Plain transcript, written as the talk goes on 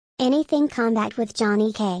Anything Combat with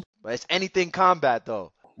Johnny K. But it's anything combat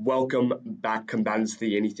though. Welcome back, combatants, to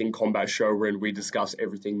the Anything Combat Show, where we discuss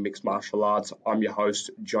everything mixed martial arts. I'm your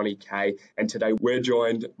host, Johnny K, and today we're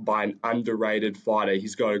joined by an underrated fighter.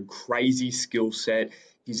 He's got a crazy skill set.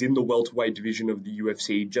 He's in the welterweight division of the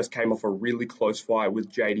UFC. Just came off a really close fight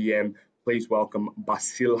with JDM. Please welcome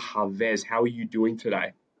BASSIL HAFEZ. How are you doing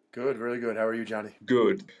today? Good, really good. How are you, Johnny?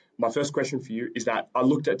 Good. My first question for you is that I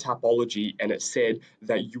looked at Tapology and it said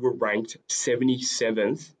that you were ranked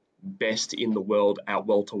 77th best in the world at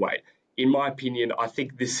welterweight. In my opinion, I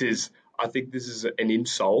think this is an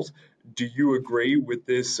insult. Do you agree with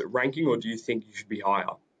this ranking, or do you think you should be higher?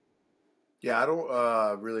 Yeah, I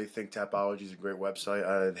don't really think Tapology is a great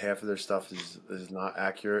website. Half of their stuff is not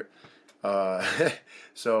accurate. Uh,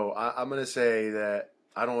 so I'm going to say that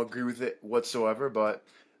I don't agree with it whatsoever, but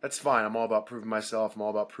that's fine. I'm all about proving myself. I'm all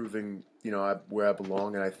about proving, where I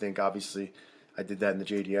belong. And I think, obviously, I did that in the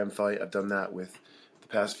JDM fight. I've done that with the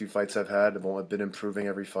past few fights I've had. I've been improving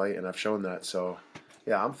every fight, and I've shown that. So,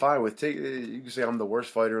 yeah, I'm fine with you can say I'm the worst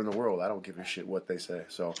fighter in the world. I don't give a shit what they say.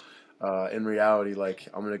 So, in reality,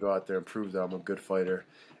 I'm going to go out there and prove that I'm a good fighter,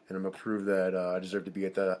 and I'm going to prove that I deserve to be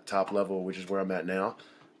at that top level, which is where I'm at now,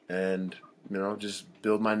 and, just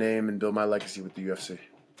build my name and build my legacy with the UFC.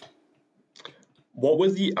 What were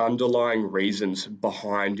the underlying reasons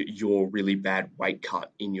behind your really bad weight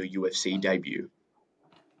cut in your UFC debut?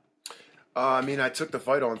 I took the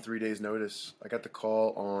fight on 3 days' notice. I got the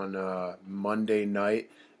call on Monday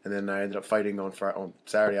night, and then I ended up fighting on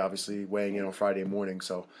Saturday, obviously weighing in on Friday morning.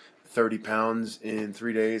 So, 30 pounds in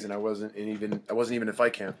 3 days, and I wasn't even in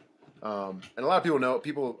fight camp. And a lot of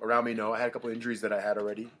people around me know I had a couple injuries that I had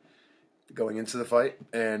already going into the fight,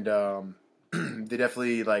 and they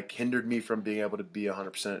definitely hindered me from being able to be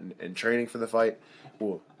 100% in training for the fight,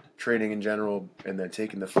 well, training in general, and then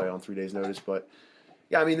taking the fight on 3 days' notice, but.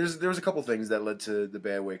 Yeah, there was a couple things that led to the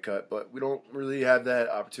bad weight cut, but we don't really have that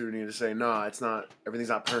opportunity to say, no, it's not, everything's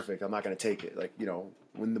not perfect. I'm not going to take it.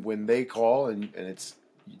 When they call and it's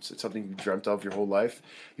something you dreamt of your whole life,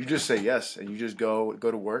 you just say yes, and you just go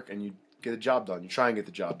to work and you get the job done. You try and get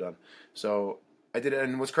the job done. So I did it,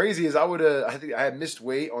 and what's crazy is I think I had missed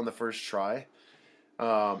weight on the first try.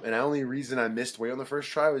 And the only reason I missed weight on the first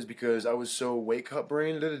try was because I was so weight cut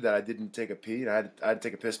brained that I didn't take a pee. And I had to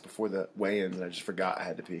take a piss before the weigh-ins, and I just forgot I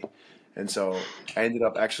had to pee. And so I ended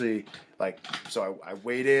up actually, I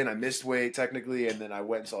weighed in, I missed weight technically, and then I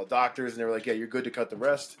went and saw doctors, and they were like, yeah, you're good to cut the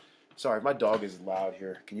rest. Sorry, my dog is loud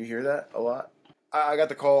here. Can you hear that a lot? I got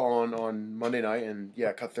the call on Monday night, and yeah,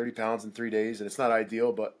 I cut 30 pounds in 3 days, and it's not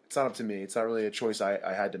ideal, but it's not up to me. It's not really a choice I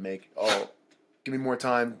had to make. Give me more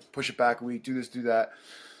time, push it back a week, do this, do that.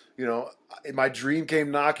 My dream came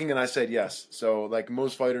knocking, and I said yes. So, like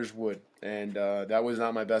most fighters would. And that was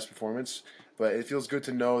not my best performance. But it feels good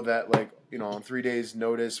to know that, on 3 days'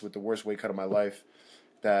 notice with the worst weight cut of my life,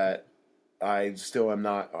 that I'm still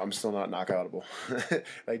not knockoutable.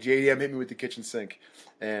 JDM hit me with the kitchen sink,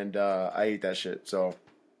 and I ate that shit. So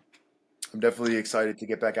I'm definitely excited to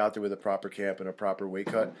get back out there with a proper camp and a proper weight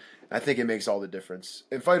cut. I think it makes all the difference.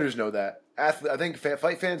 And fighters know that. I think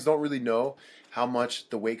fight fans don't really know how much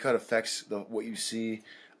the weight cut affects what you see,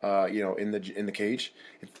 in the cage.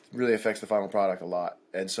 It really affects the final product a lot.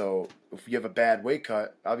 And so if you have a bad weight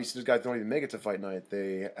cut, obviously those guys don't even make it to fight night.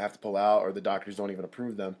 They have to pull out, or the doctors don't even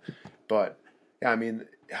approve them. But yeah,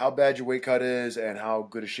 how bad your weight cut is and how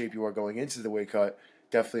good a shape you are going into the weight cut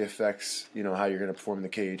definitely affects, how you're going to perform in the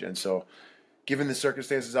cage. And so, given the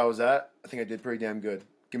circumstances I was at, I think I did pretty damn good.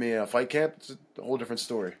 Give me a fight camp, it's a whole different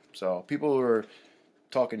story. So people were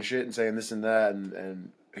talking shit and saying this and that,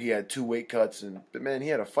 and he had 2 weight cuts, but man, he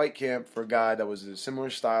had a fight camp for a guy that was a similar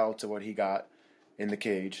style to what he got in the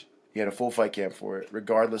cage. He had a full fight camp for it,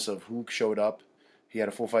 regardless of who showed up. He had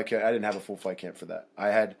a full fight camp. I didn't have a full fight camp for that. I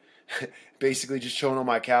had basically just chilling on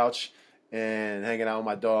my couch and hanging out with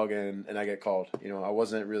my dog, and I get called. I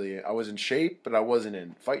was in shape, but I wasn't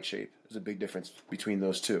in fight shape. There's a big difference between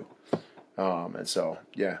those two. And so,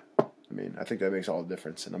 yeah, I think that makes all the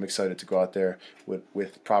difference, and I'm excited to go out there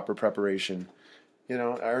with proper preparation. I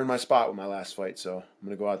earned my spot with my last fight, so I'm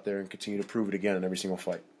going to go out there and continue to prove it again in every single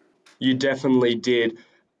fight. You definitely did.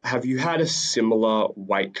 Have you had a similar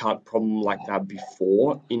weight cut problem like that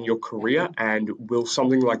before in your career? And will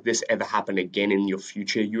something like this ever happen again in your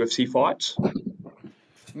future UFC fights?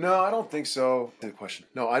 No, I don't think so. Good question.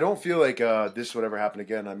 No, I don't feel like this would ever happen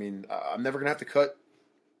again. I'm never going to have to cut,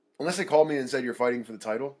 unless they called me and said you're fighting for the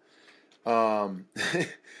title. In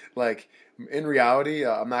reality,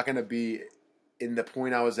 I'm not going to be in the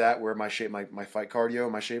point I was at where my shape, my fight cardio,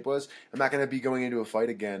 my shape was. I'm not going to be going into a fight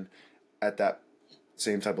again at that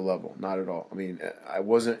same type of level. Not at all. I mean, I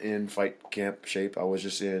wasn't in fight camp shape. I was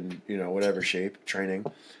just in, whatever shape, training.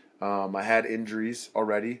 I had injuries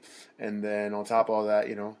already. And then on top of all that,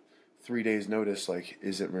 3 days notice, like,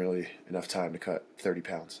 isn't really enough time to cut 30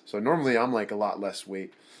 pounds. So normally I'm like a lot less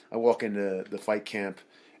weight. I walk into the fight camp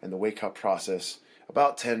and the weight cut process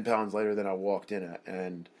about 10 pounds lighter than I walked in at.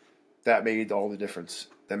 And that made all the difference.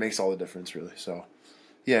 That makes all the difference, really. So,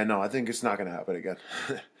 yeah, no, I think it's not going to happen again.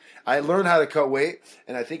 I learned how to cut weight,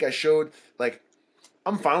 and I think I showed, like,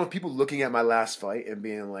 I'm fine with people looking at my last fight and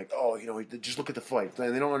being like, oh, just look at the fight.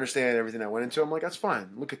 And they don't understand everything I went into. I'm like, that's fine.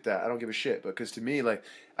 Look at that. I don't give a shit. Because to me, like,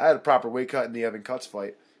 I had a proper weight cut in the Evan Cuts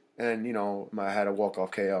fight, and, I had a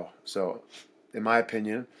walk-off KO. So, in my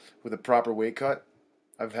opinion, with a proper weight cut,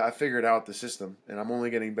 I figured out the system, and I'm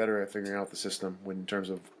only getting better at figuring out the system in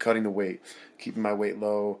terms of cutting the weight, keeping my weight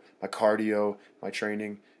low, my cardio, my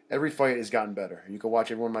training. Every fight has gotten better. You can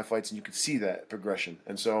watch every one of my fights, and you can see that progression.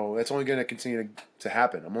 And so that's only going to continue to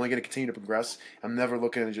happen. I'm only going to continue to progress. I'm never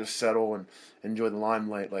looking to just settle and enjoy the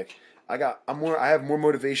limelight. Like I have more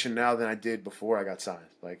motivation now than I did before I got signed.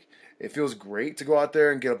 Like it feels great to go out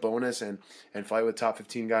there and get a bonus and fight with top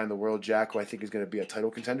 15 guy in the world, Jack, who I think is going to be a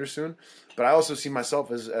title contender soon. But I also see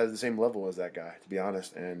myself as the same level as that guy, to be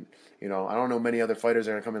honest. And I don't know many other fighters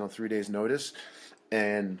that are going to come in on 3 days' notice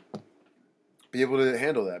and be able to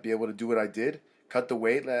handle that, be able to do what I did, cut the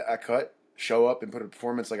weight that I cut, show up and put a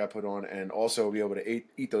performance like I put on, and also be able to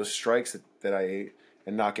eat those strikes that I ate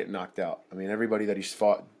and not get knocked out. I mean, everybody that he's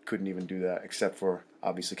fought couldn't even do that except for,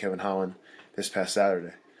 obviously, Kevin Holland this past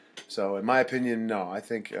Saturday. So, in my opinion, no. I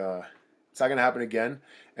think it's not going to happen again,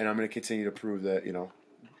 and I'm going to continue to prove that,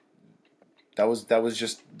 that was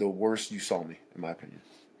just the worst you saw me, in my opinion.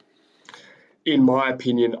 In my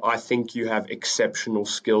opinion, I think you have exceptional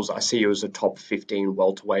skills. I see you as a top 15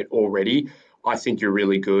 welterweight already. I think you're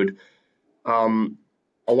really good. I want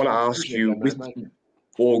to ask Appreciate you, that, with man.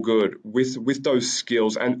 all good, with those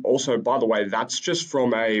skills, and also, by the way, that's just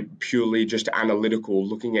from a purely just analytical,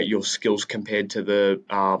 looking at your skills compared to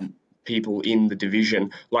the people in the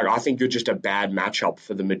division. Like, I think you're just a bad matchup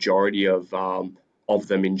for the majority of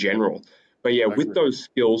them in general. But yeah, I with agree. those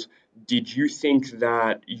skills, did you think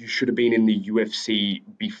that you should have been in the UFC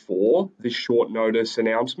before this short notice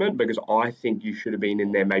announcement? Because I think you should have been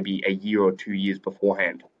in there maybe a year or 2 years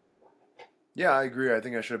beforehand. Yeah, I agree. I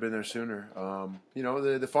think I should have been there sooner.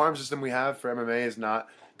 The farm system we have for MMA is not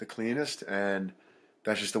the cleanest, and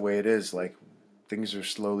that's just the way it is. Like, things are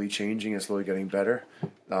slowly changing and slowly getting better.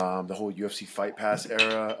 The whole UFC Fight Pass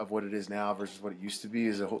era of what it is now versus what it used to be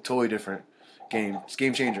is a totally different game. It's a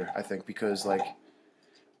game changer, I think, because, like,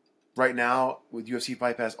 right now, what UFC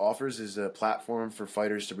Fight Pass offers is a platform for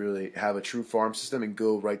fighters to really have a true farm system and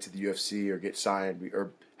go right to the UFC or get signed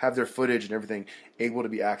or have their footage and everything able to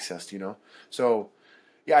be accessed. So,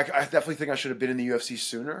 yeah, I definitely think I should have been in the UFC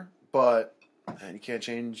sooner, but man, you can't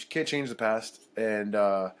change the past. And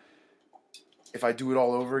if I do it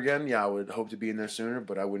all over again, yeah, I would hope to be in there sooner,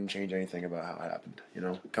 but I wouldn't change anything about how it happened.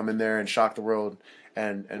 Come in there and shock the world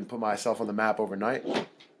and put myself on the map overnight.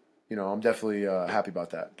 I'm definitely happy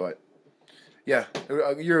about that. But yeah,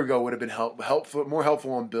 a year ago would have been helpful, more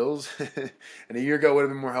helpful on bills, and a year ago would have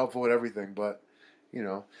been more helpful with everything. But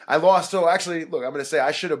I lost. So actually, look, I'm going to say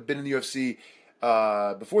I should have been in the UFC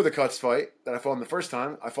before the Cuts fight that I fought him the first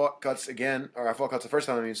time. I fought Cuts again, or I fought Cuts the first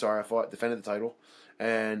time. I defended the title,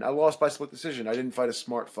 and I lost by split decision. I didn't fight a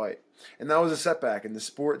smart fight, and that was a setback in the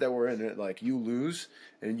sport that we're in. Like, you lose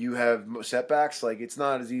and you have setbacks. Like, it's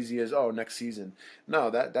not as easy as next season. No,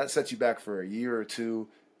 that sets you back for a year or two.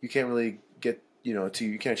 You can't really get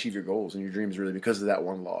you can't achieve your goals and your dreams really because of that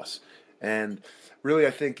one loss. And really,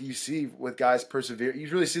 I think you see with guys persevere. You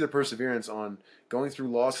really see the perseverance on going through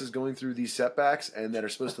losses, going through these setbacks, and that are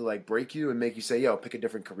supposed to like break you and make you say, "Yo, pick a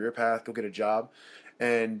different career path, go get a job."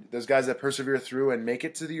 And those guys that persevere through and make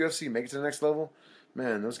it to the UFC, make it to the next level,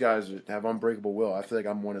 man, those guys have unbreakable will. I feel like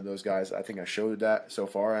I'm one of those guys. I think I showed that so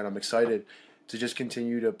far, and I'm excited to just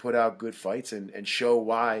continue to put out good fights and show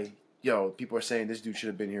why. People are saying this dude should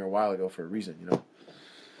have been here a while ago for a reason.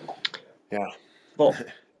 Yeah. Well,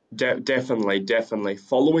 definitely.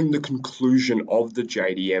 Following the conclusion of the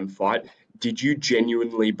JDM fight, did you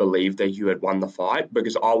genuinely believe that you had won the fight?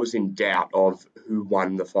 Because I was in doubt of who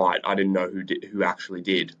won the fight. I didn't know who actually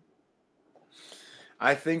did.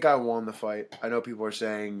 I think I won the fight. I know people are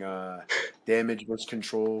saying damage was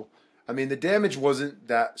control. I mean, the damage wasn't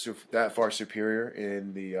that far superior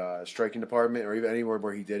in the striking department or even anywhere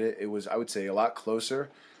where he did it. It was, I would say, a lot closer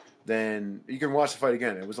than you can watch the fight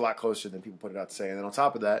again. It was a lot closer than people put it out to say. And then on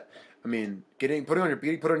top of that, I mean, getting put on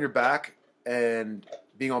your back and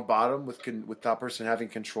being on bottom with top person having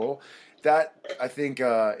control that I think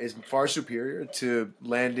is far superior to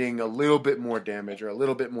landing a little bit more damage or a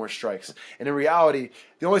little bit more strikes. And in reality,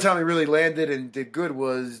 the only time he really landed and did good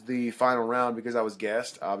was the final round because I was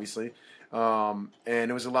gassed, obviously. And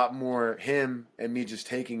it was a lot more him and me just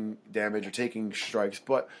taking damage or taking strikes.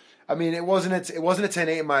 But I mean, it wasn't a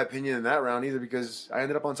 10-8 in my opinion in that round either because I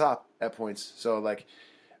ended up on top at points. So like,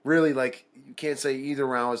 really, like you can't say either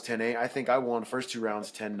round was 10-8. I think I won the first two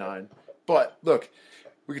rounds 10-9. But look,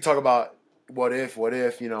 we could talk about what if, what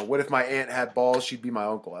if my aunt had balls, she'd be my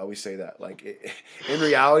uncle. I always say that. Like in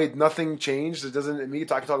reality, nothing changed. It doesn't. Me, I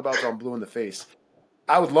can talk about it till I'm blue in the face.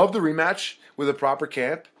 I would love the rematch with a proper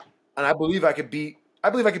camp, and I believe I could beat. I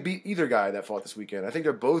believe I could beat either guy that fought this weekend. I think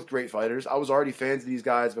they're both great fighters. I was already fans of these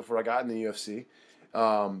guys before I got in the UFC,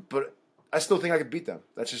 but I still think I could beat them.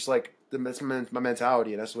 That's just like that's my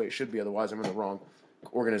mentality, and that's the way it should be. Otherwise, I'm in the wrong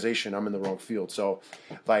organization. I'm in the wrong field. So,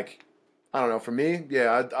 like, I don't know. For me,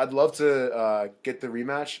 yeah, I'd love to get the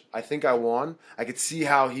rematch. I think I won. I could see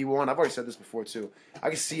how he won. I've already said this before too. I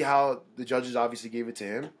could see how the judges obviously gave it to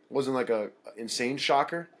him. It wasn't like a insane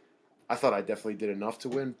shocker. I thought I definitely did enough to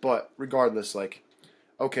win. But regardless, like,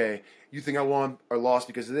 okay, you think I won or lost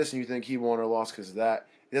because of this, and you think he won or lost because of that.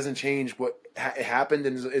 It doesn't change what happened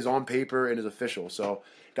and is on paper and is official. So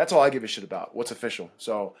that's all I give a shit about. What's official?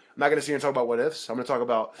 So I'm not gonna sit here and talk about what ifs. I'm gonna talk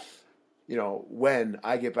about when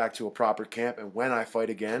I get back to a proper camp and when I fight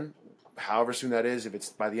again, however soon that is, if it's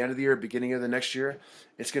by the end of the year, beginning of the next year,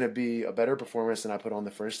 it's going to be a better performance than I put on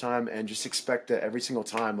the first time. And just expect that every single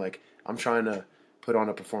time, like, I'm trying to put on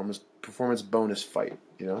a performance bonus fight.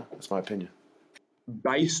 That's my opinion.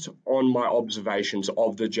 Based on my observations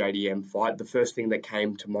of the JDM fight, the first thing that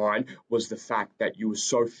came to mind was the fact that you were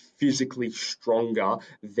so physically stronger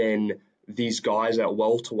than these guys at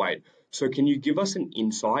welterweight. So, can you give us an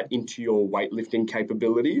insight into your weightlifting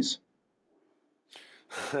capabilities?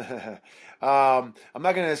 I'm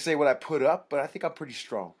not going to say what I put up, but I think I'm pretty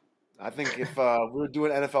strong. I think if we were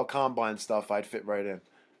doing NFL Combine stuff, I'd fit right in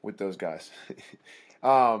with those guys.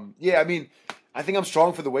 Yeah, I mean, I think I'm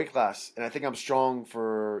strong for the weight class, and I think I'm strong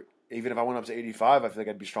for even if I went up to 85. I feel like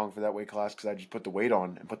I'd be strong for that weight class because I just put the weight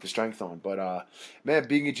on and put the strength on. But man,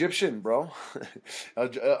 being Egyptian, bro,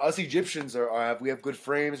 us Egyptians we have good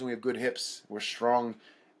frames and we have good hips. We're strong.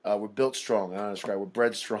 We're built strong. I don't know how to describe. We're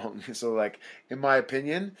bred strong. So, like, in my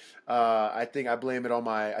opinion, I think I blame it on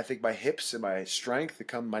I think my hips and my strength,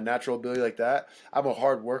 my natural ability like that. I'm a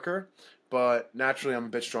hard worker, but naturally I'm a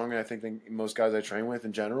bit stronger, I think, than most guys I train with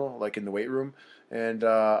in general, like in the weight room. And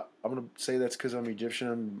I'm going to say that's because I'm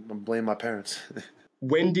Egyptian. I'm blaming my parents.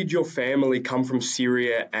 When did your family come from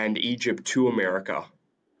Syria and Egypt to America?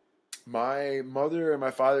 My mother and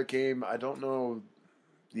my father came, I don't know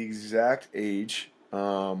the exact age,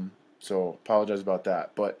 so apologize about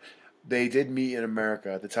that. But they did meet in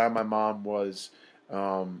America. At the time, my mom was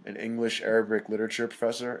an English Arabic literature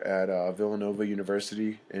professor at Villanova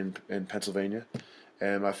University in Pennsylvania,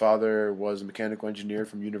 and my father was a mechanical engineer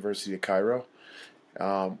from University of Cairo.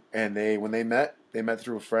 And when they met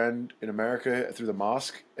through a friend in America through the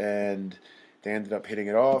mosque, and they ended up hitting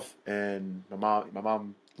it off. And my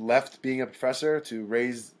mom left being a professor to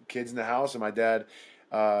raise kids in the house, and my dad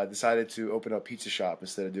decided to open a pizza shop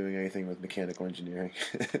instead of doing anything with mechanical engineering.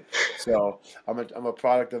 So I'm a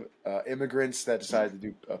product of immigrants that decided to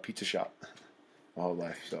do a pizza shop my whole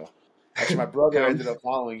life. So actually, my brother How, ended up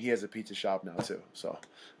following. He has a pizza shop now too. So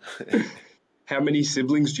how many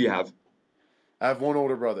siblings do you have? I have one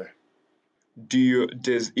older brother.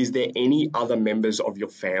 Is there any other members of your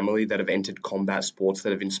family that have entered combat sports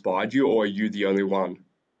that have inspired you, or are you the only one?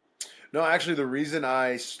 No, actually, the reason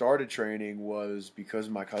I started training was because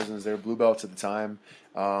of my cousins. They were blue belts at the time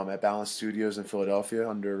at Balance Studios in Philadelphia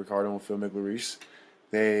under Ricardo and Phil Miglorice.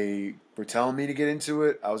 They were telling me to get into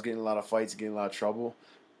it. I was getting a lot of fights, getting a lot of trouble.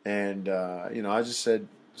 And, I just said,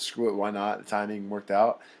 screw it, why not? The timing worked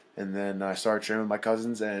out. And then I started training with my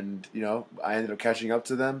cousins, and, I ended up catching up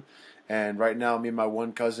to them. And right now, me and my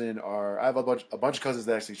one cousin I have a bunch of cousins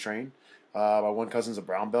that actually train. My one cousin's a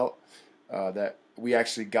brown belt that we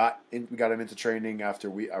actually we got him into training after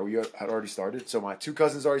we had already started. So my two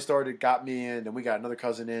cousins already started, got me in, then we got another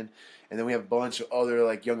cousin in, and then we have a bunch of other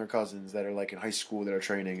like younger cousins that are like in high school that are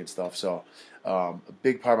training and stuff. So a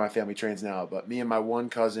big part of my family trains now. But me and my one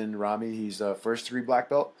cousin Rami, he's a first degree black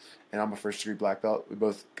belt, and I'm a first degree black belt. We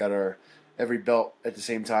both got our every belt at the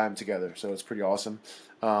same time together, so it's pretty awesome.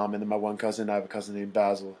 And then my one cousin, I have a cousin named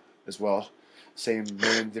BASSIL as well. Same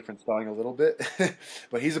name, different spelling a little bit.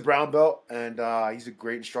 But he's a brown belt, and he's a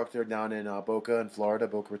great instructor down in Boca in Florida,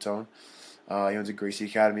 Boca Raton. He owns a Gracie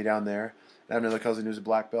Academy down there. I have another cousin who's a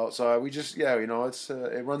black belt. So we just, yeah, it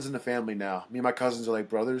runs in the family now. Me and my cousins are like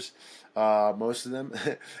brothers, most of them.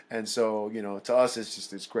 And so, to us,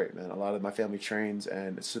 it's great, man. A lot of my family trains,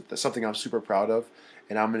 and it's something I'm super proud of.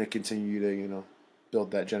 And I'm going to continue to,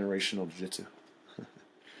 build that generational jiu-jitsu.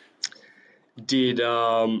 Did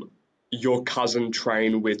your cousin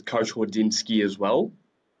train with Coach Wadinsky as well?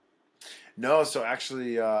 No, so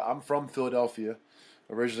actually, I'm from Philadelphia.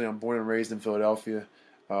 Originally, I'm born and raised in Philadelphia.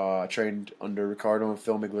 I trained under Ricardo and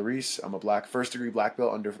Phil Miglioris. I'm a first degree black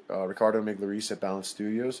belt under Ricardo Miglioris at Balance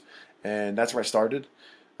Studios, and that's where I started.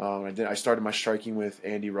 I started my striking with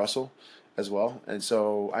Andy Russell as well, and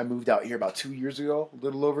so I moved out here about 2 years ago, a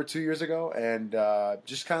little over 2 years ago, and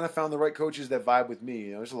just kind of found the right coaches that vibe with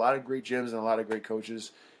me. There's a lot of great gyms and a lot of great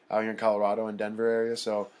coaches out here in Colorado and Denver area,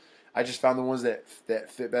 so I just found the ones that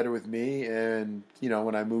fit better with me, and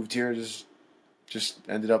when I moved here, just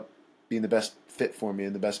ended up being the best fit for me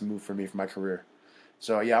and the best move for me for my career.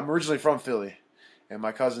 So yeah, I'm originally from Philly, and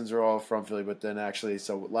my cousins are all from Philly, but then actually,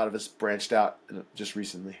 so a lot of us branched out just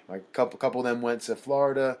recently. Like a couple of them went to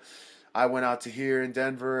Florida. I went out to here in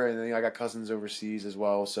Denver, and then I got cousins overseas as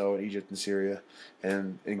well, so in Egypt and Syria,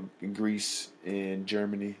 and in Greece, in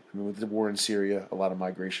Germany. I mean, with the war in Syria, a lot of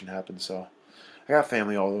migration happened, so I got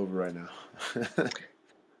family all over right now.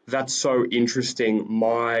 That's so interesting.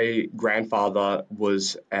 My grandfather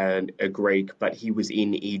was a Greek, but he was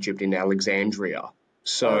in Egypt in Alexandria.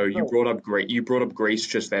 So Oh, you cool. brought up Greece. You brought up Greece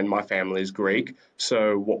just then. My family is Greek.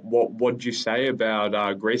 So what did you say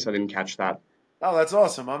about Greece? I didn't catch that. Oh, that's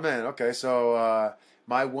awesome, my man. Okay, so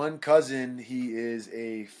my one cousin, he is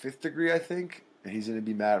a fifth degree, I think, and he's gonna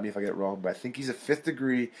be mad at me if I get it wrong, but I think he's a fifth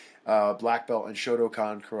degree black belt in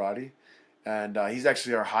Shotokan karate, and he's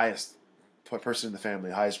actually our highest person in the family,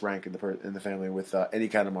 highest rank in the family with any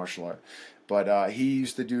kind of martial art. But he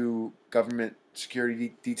used to do government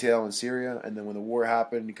security detail in Syria, and then when the war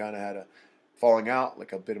happened, he kind of had a falling out,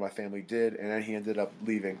 like a bit of my family did, and then he ended up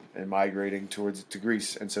leaving and migrating to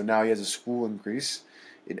Greece, and so now he has a school in Greece,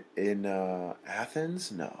 in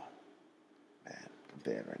Athens. No, man, I'm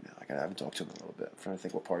bad right now. I haven't talked to him in a little bit. I'm trying to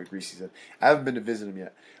think what part of Greece he's in. I haven't been to visit him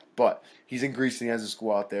yet, but he's in Greece and he has a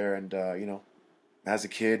school out there, and has a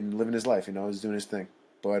kid and living his life. He's doing his thing.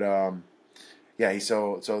 But yeah,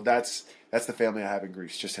 so that's the family I have in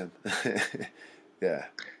Greece, just him. Yeah.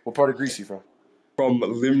 What part of Greece are you from? From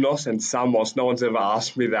Limnos and Samos. No one's ever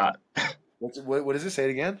asked me that. What does it say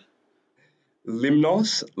it again?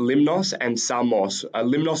 Limnos and Samos.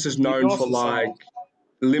 Limnos is known Limnos for and like Samos.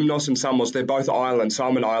 Limnos and Samos. They're both islands. So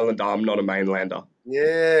I'm an islander. I'm not a mainlander.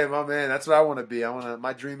 Yeah, my man. That's what I want to be.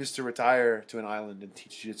 My dream is to retire to an island and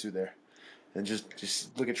teach jiu-jitsu there, and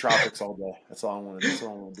just look at tropics all day. That's all I want. That's all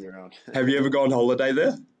I want to be around. Have you ever gone holiday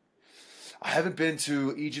there? I haven't been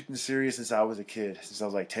to Egypt and Syria since I was a kid, since I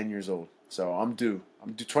was like 10 years old. So I'm due.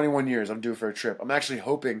 21 years. I'm due for a trip. I'm actually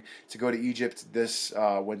hoping to go to Egypt this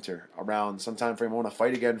winter, around some time frame. I want to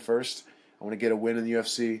fight again first. I want to get a win in the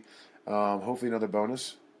UFC. Hopefully another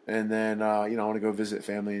bonus. And then, I want to go visit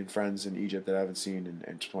family and friends in Egypt that I haven't seen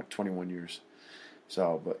in 21 years.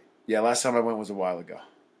 So, but yeah, last time I went was a while ago,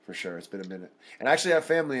 for sure. It's been a minute. And I actually have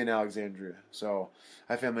family in Alexandria. So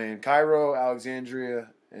I have family in Cairo, Alexandria,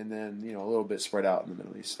 and then, a little bit spread out in the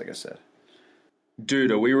Middle East, like I said.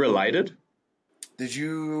 Dude, are we related? Did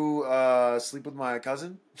you sleep with my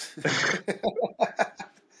cousin?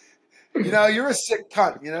 You're a sick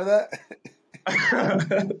cunt. You know that?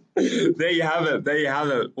 There you have it. There you have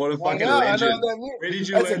it. What a fucking I know legend. what that means. Where did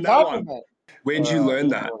you That's a learn that one? compliment. Where did you learn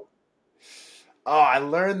that? Oh, I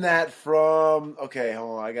learned that from. Okay,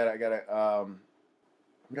 hold on. I gotta.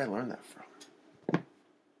 Who did I learn that from?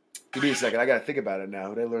 Give me a second. I gotta think about it now.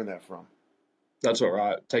 Who did I learn that from? That's all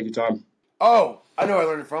right. Take your time. Oh, I know who I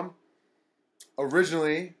learned it from.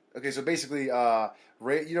 Originally, okay, so basically, Rob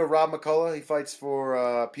McCullough, he fights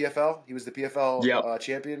for PFL. He was the PFL Yep.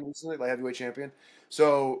 champion recently, light heavyweight champion.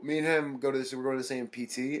 So me and him we're going to the same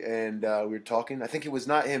PT, and we were talking. I think it was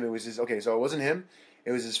not him. It was so it wasn't him.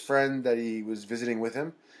 It was his friend that he was visiting with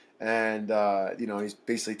him, and he's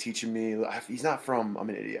basically teaching me. He's not from. I'm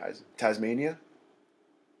an idiot. Tasmania.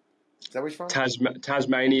 Is that where he's from?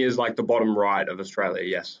 Tasmania is like the bottom right of Australia.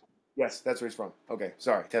 Yes. Yes, that's where he's from. Okay,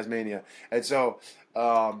 sorry, Tasmania. And so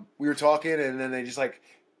we were talking, and then they just like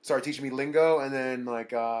started teaching me lingo, and then they're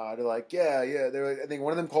like, yeah. I think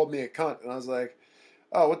one of them called me a cunt, and I was like,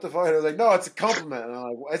 oh, what the fuck? And I was like, no, it's a compliment. And I'm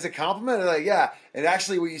like, it's a compliment? And they're like, yeah. And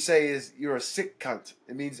actually what you say is you're a sick cunt.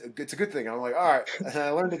 It means it's a good thing. I'm like, all right. And I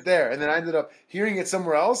learned it there. And then I ended up hearing it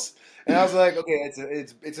somewhere else. And I was like, okay,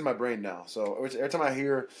 it's in my brain now. So every time I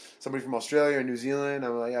hear somebody from Australia or New Zealand,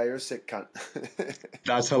 I'm like, yeah, you're a sick cunt.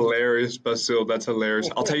 That's hilarious, Basil. That's hilarious.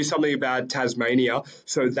 I'll tell you something about Tasmania.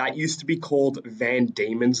 So that used to be called Van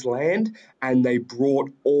Diemen's Land, and they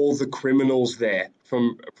brought all the criminals there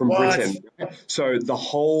from What? Britain. So the I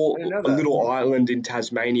whole didn't know that. little island in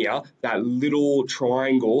Tasmania, that little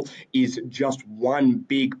triangle, is just one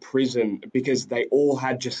big prison because they all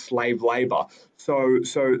had just slave labor. So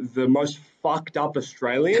the most fucked up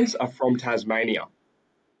Australians are from Tasmania.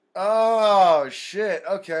 Oh shit!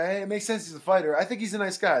 Okay, it makes sense. He's a fighter. I think he's a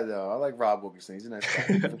nice guy, though. I like Rob Wilkinson. He's a nice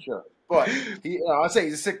guy for sure. But I'll say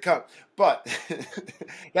he's a sick cunt. But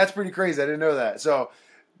that's pretty crazy. I didn't know that. So,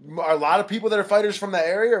 are a lot of people that are fighters from that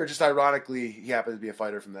area, or just ironically, he happens to be a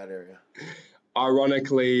fighter from that area?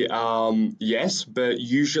 Ironically, yes, but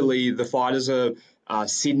usually the fighters are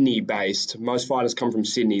Sydney based. Most fighters come from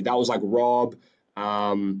Sydney. That was like Rob,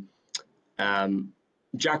 um, um,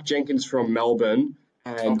 Jack Jenkins from Melbourne,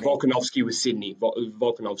 and Okay. Volkanovski was Sydney.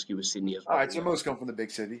 Volkanovski was Sydney as All well. right. So most come from the big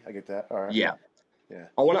city. I get that. All right. Yeah. Yeah.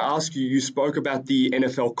 I want to ask you, you spoke about the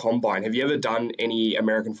NFL Combine. Have you ever done any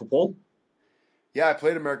American football? Yeah, I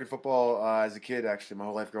played American football as a kid. Actually, my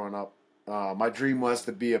whole life growing up. My dream was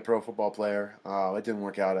to be a pro football player. It didn't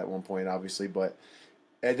work out at one point, obviously, but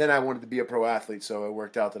and then I wanted to be a pro athlete, so it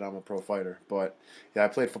worked out that I'm a pro fighter. But yeah, I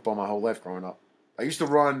played football my whole life growing up. I used to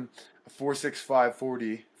run a 4.65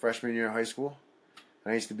 40 freshman year of high school.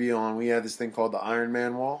 I used to be on. We had this thing called the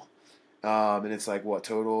Ironman wall, and it's like what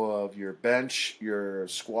total of your bench, your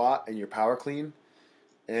squat, and your power clean.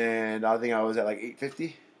 And I think I was at like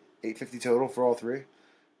 850 total for all three.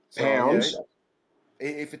 So yeah, Pounds?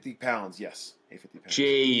 850 pounds. Yes, 850 pounds.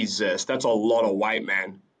 Jesus, that's a lot of weight,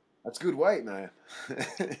 man. That's good weight, man.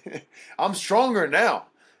 I'm stronger now.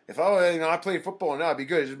 If I played football now, I'd be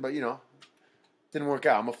good. But didn't work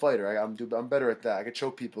out. I'm a fighter. I'm better at that. I could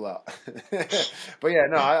choke people out. But yeah,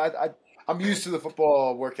 no, I'm used to the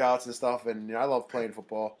football workouts and stuff, and I love playing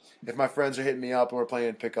football. If my friends are hitting me up and we're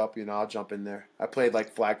playing pickup, I'll jump in there. I played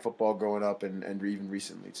like flag football growing up and even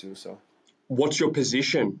recently too. So What's your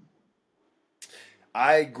position?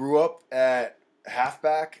 I grew up at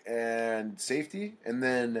halfback and safety, and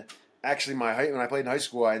then actually my height when I played in high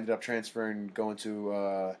school, I ended up transferring, going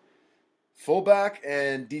to fullback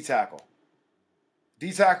and D tackle.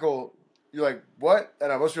 D tackle, you're like what?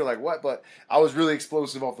 And most people are like what? But I was really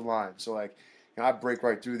explosive off the line, so like I break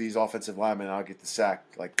right through these offensive linemen, and I'll get the sack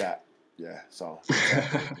like that. Yeah, so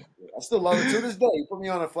I still love it to this day. You put me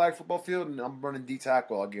on a flag football field, and I'm running D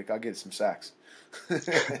tackle. I'll get some sacks.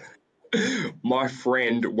 My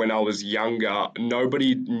friend, when I was younger,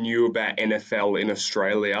 nobody knew about NFL in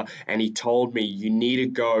Australia, and he told me you need to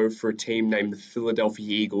go for a team named the Philadelphia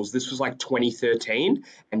Eagles. This was like 2013,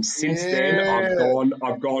 and since then Yeah.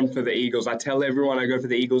 I've gone for the Eagles. I tell everyone I go for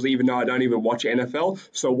the Eagles, even though I don't even watch NFL.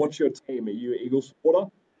 So, what's your team? Are you an Eagles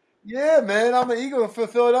supporter? Yeah, man, I'm an Eagle for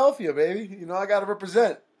Philadelphia, baby. I got to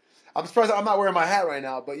represent. I'm surprised I'm not wearing my hat right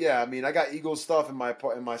now, but yeah, I mean, I got Eagles stuff in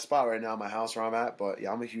my spot right now, in my house where I'm at. But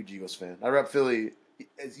yeah, I'm a huge Eagles fan. I rep Philly.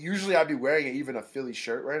 Usually I'd be wearing even a Philly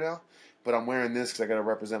shirt right now, but I'm wearing this because I got to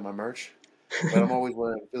represent my merch. But I'm always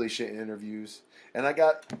wearing Philly shit in interviews, and I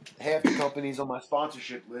got half the companies on my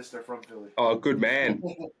sponsorship list are from Philly. Oh, good man.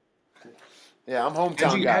 Yeah, I'm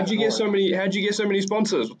hometown guy. How'd you get so many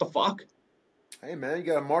sponsors? What the fuck? Hey man, you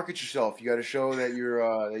gotta market yourself. You gotta show that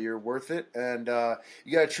you're worth it, and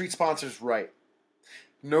you gotta treat sponsors right.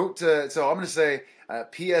 So I'm gonna say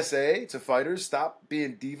PSA to fighters: stop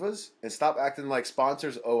being divas and stop acting like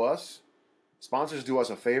sponsors owe us. Sponsors do us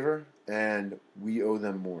a favor, and we owe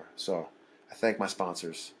them more. So I thank my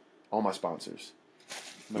sponsors, all my sponsors.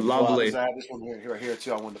 I'm gonna pull out Lovely. this. I have this one here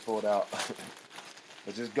too. I wanted to pull it out.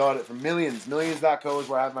 I just got it from Millions. Millions.co is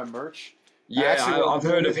where I have my merch. Yeah, Actually, what I'm I've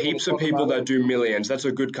heard doing of is I'm gonna heaps of talk people about it. that do millions. That's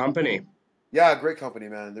a good company. Yeah, great company,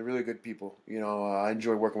 man. They're really good people. I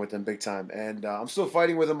enjoy working with them big time. And I'm still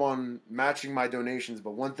fighting with them on matching my donations.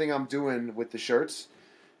 But one thing I'm doing with the shirts,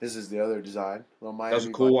 this is the other design, little That's a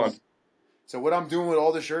Miami cool one. Vice. So what I'm doing with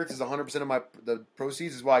all the shirts is 100% of the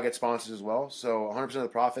proceeds is why I get sponsors as well. So 100% of the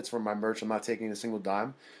profits from my merch, I'm not taking a single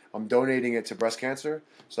dime. I'm donating it to breast cancer.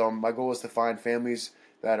 So my goal is to find families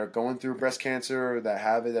that are going through breast cancer, that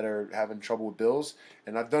have it, that are having trouble with bills.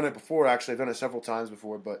 And I've done it before, actually. I've done it several times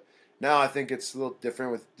before, but now I think it's a little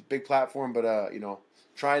different with the big platform. But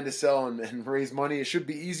trying to sell and raise money, it should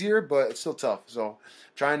be easier, but it's still tough. So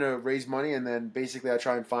trying to raise money, and then basically I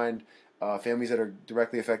try and find families that are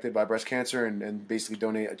directly affected by breast cancer and basically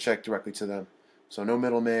donate a check directly to them. So no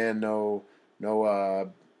middleman, no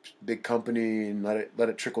big company, and let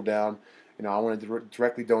it trickle down. I want to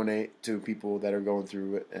directly donate to people that are going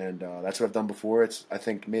through it, and that's what I've done before. It's, I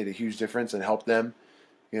think, made a huge difference and helped them.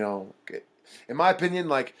 In my opinion,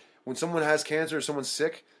 like when someone has cancer or someone's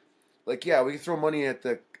sick, like yeah, we can throw money at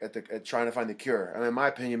trying to find the cure. I mean, in my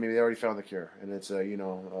opinion, maybe they already found the cure, and it's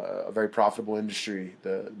a very profitable industry,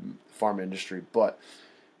 the pharma industry. But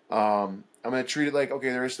I'm gonna treat it like, okay,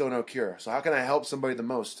 there is still no cure. So how can I help somebody the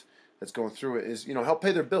most that's going through it? Is help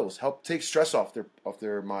pay their bills, help take stress off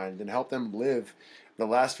their mind, and help them live the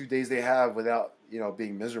last few days they have without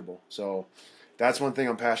being miserable. So that's one thing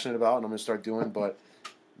I'm passionate about, and I'm gonna start doing. But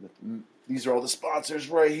these are all the sponsors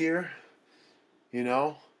right here.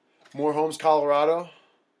 More Homes, Colorado.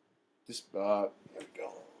 There we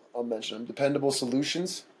go. I'll mention them. Dependable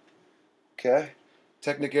Solutions. Okay.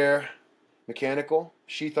 Technic Mechanical.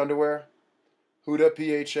 Sheath Underwear. Huda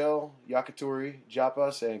PHL. Yakitori.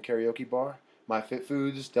 Japas and Karaoke Bar. My Fit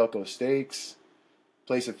Foods. Delco Steaks.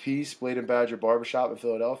 Place of Peace. Blade and Badger Barbershop in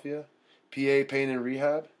Philadelphia. PA Pain and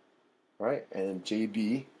Rehab. Right. And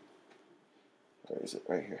JB. Where is it?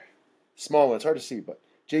 Right here. Small one. It's hard to see, but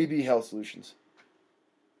JB Health Solutions.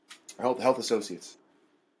 Health Associates.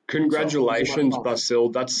 Congratulations, BASSIL.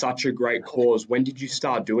 That's such a great cause. When did you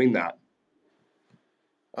start doing that?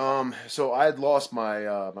 So I had lost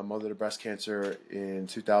my mother to breast cancer in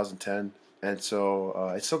 2010, and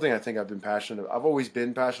so it's something I think I've been passionate about. I've always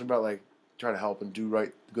been passionate about, like trying to help and do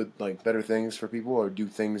good, like better things for people, or do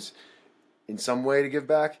things in some way to give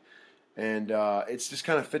back, and it's just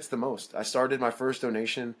kind of fits the most. I started my first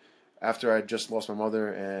donation after I just lost my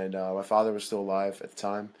mother, and my father was still alive at the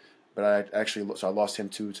time. But I lost him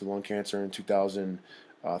to lung cancer in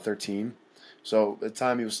 2013. So at the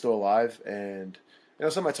time he was still alive, and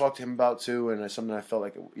something I talked to him about too, and something I felt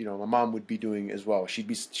like my mom would be doing as well. She'd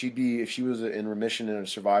be if she was in remission and a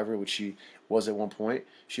survivor, which she was at one point.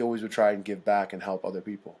 She always would try and give back and help other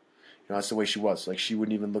people. That's the way she was. Like, she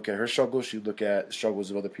wouldn't even look at her struggles; she'd look at the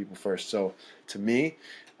struggles of other people first. So to me,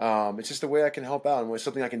 it's just a way I can help out, and it's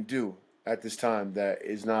something I can do at this time that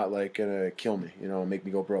is not like gonna kill me, make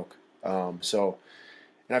me go broke. And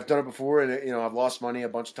I've done it before, and I've lost money a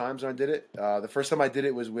bunch of times when I did it. The first time I did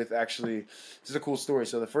it was with this is a cool story.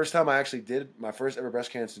 So the first time I actually did my first ever breast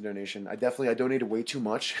cancer donation, I donated way too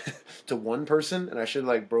much to one person, and I should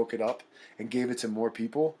have broke it up and gave it to more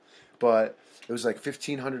people. But it was like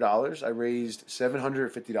 $1,500. I raised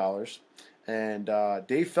 $750. And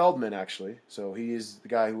Dave Feldman, actually, so he is the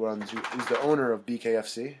guy he's the owner of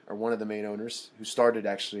BKFC, or one of the main owners, he started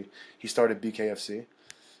BKFC.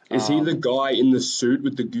 Is he the guy in the suit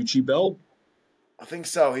with the Gucci belt? I think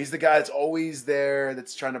so. He's the guy that's always there,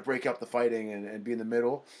 that's trying to break up the fighting and be in the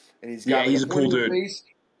middle. And he's got he's a cool dude. Face.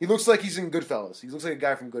 He looks like he's in Goodfellas. He looks like a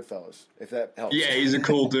guy from Goodfellas, if that helps. Yeah, he's a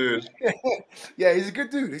cool dude. Yeah, he's a good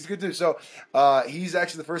dude. So he's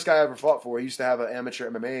actually the first guy I ever fought for. He used to have an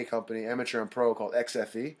amateur MMA company, amateur and pro, called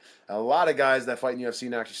XFE. A lot of guys that fight in UFC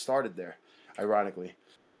now actually started there, ironically.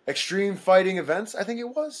 Extreme Fighting Events, I think it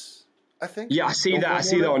was. Yeah, I see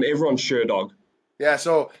that on everyone's shirt, dog. Yeah,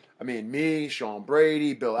 so me, Sean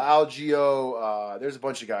Brady, Bill Algeo, there's a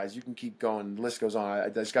bunch of guys. You can keep going. The list goes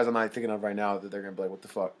on. There's guys I'm not thinking of right now that they're gonna be like, what the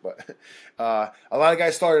fuck? But a lot of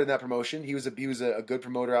guys started in that promotion. He was a good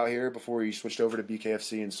promoter out here before he switched over to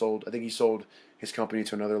BKFC and sold. I think he sold his company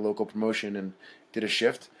to another local promotion and did a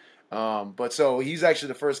shift. But so he's actually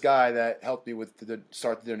the first guy that helped me with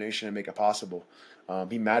start the donation and make it possible.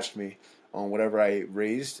 He matched me on whatever I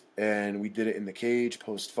raised, and we did it in the cage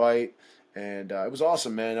post-fight, and it was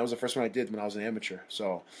awesome, man. That was the first one I did when I was an amateur.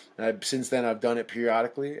 So, since then I've done it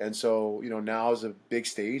periodically, and so now is a big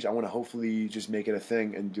stage. I want to hopefully just make it a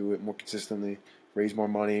thing and do it more consistently, raise more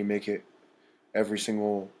money, make it every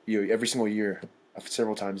single year,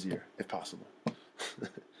 several times a year, if possible.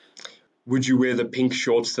 Would you wear the pink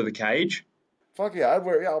shorts to the cage? Fuck yeah,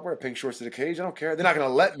 I'll wear pink shorts to the cage. I don't care. They're not gonna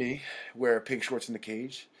let me wear pink shorts in the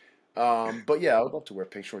cage. But yeah, I would love to wear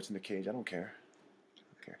pink shorts in the cage. I don't care.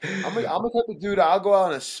 I'm the type of dude, I'll go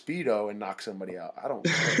out in a Speedo and knock somebody out. I don't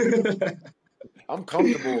care. I'm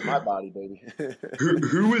comfortable with my body, baby.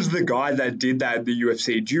 Who was the guy that did that at the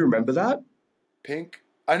UFC? Do you remember that? Pink?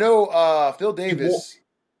 I know Phil Davis.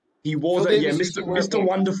 He wore that, yeah. Mr.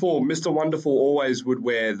 Wonderful. Mr. Wonderful always would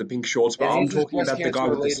wear the pink shorts, but I'm talking about the guy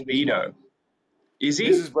with the Speedo. Is he?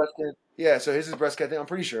 His is breast cancer. Yeah, so his is breast cancer. I'm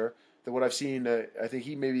pretty sure that what I've seen, I think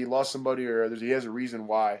he maybe lost somebody, or he has a reason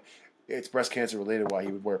why it's breast cancer related, why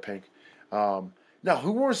he would wear pink. No,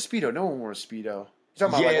 who wore a Speedo? No one wore a Speedo. You're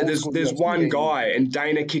talking about like Yeah, old there's school there's UFC, one maybe. guy, and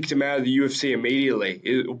Dana kicked him out of the UFC immediately.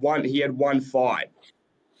 He had one fight.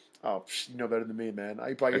 Oh, you know better than me, man.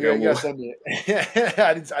 You probably Okay, you gotta well, send me it.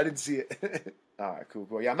 I didn't see it. All right, cool.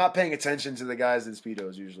 Yeah, I'm not paying attention to the guys in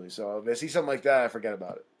speedos usually. So if I see something like that, I forget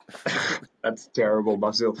about it. that's terrible,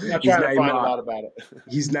 Basil. I'm not His trying to name find uh out about it.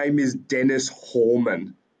 his name is Dennis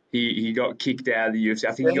Horman. He got kicked out of the UFC.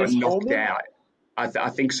 I think he got Dennis knocked Coleman? out. I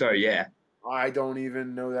think so. Yeah, I don't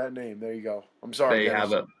even know that name. There you go. I'm sorry, there you have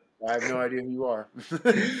Dennis. it. I have no idea who you are.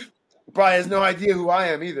 Probably has no idea who I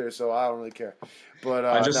am either, so I don't really care. But no,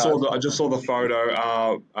 I just saw the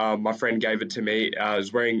photo. My friend gave it to me.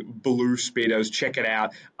 He's wearing blue speedos. Check it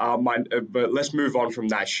out. But let's move on from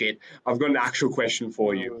that shit. I've got an actual question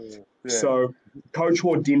for you. yeah. So, Coach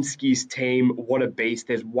Hordinsky's team, what a beast.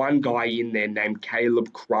 There's one guy in there named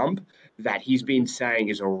Caleb Crump that he's been saying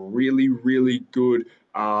is a really, really good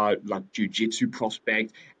like jiu-jitsu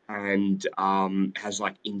prospect and has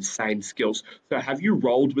like insane skills. So have you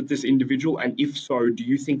rolled with this individual? And if so, do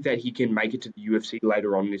you think that he can make it to the UFC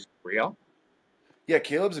later on in his career? Yeah,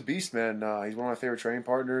 Caleb's a beast, man. He's one of my favorite training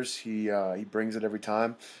partners. He brings it every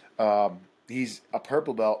time. Um, he's a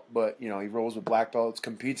purple belt, but he rolls with black belts,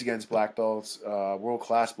 competes against black belts, world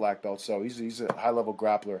class black belts. So he's a high level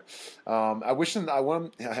grappler. I wish him. I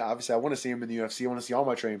want him. Obviously, I want to see him in the UFC. I want to see all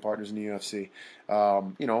my training partners in the UFC.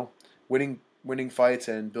 Winning fights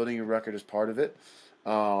and building a record is part of it.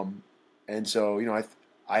 And so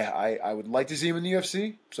I would like to see him in the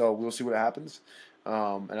UFC. So we'll see what happens.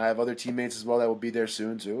 And I have other teammates as well that will be there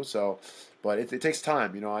soon too. So, but it takes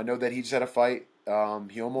time. I know that he just had a fight.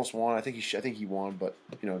 He almost won. I think he won, but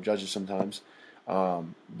judges sometimes.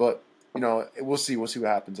 But we'll see. We'll see what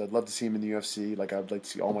happens. I'd love to see him in the UFC. Like I'd like to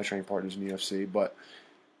see all my training partners in the UFC. But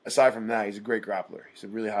aside from that, he's a great grappler. He's a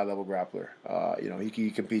really high level grappler.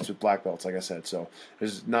 He competes with black belts, like I said. So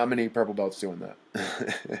there's not many purple belts doing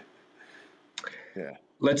that. Yeah.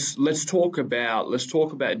 Let's talk about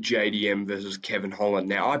JDM versus Kevin Holland.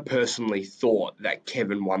 Now, I personally thought that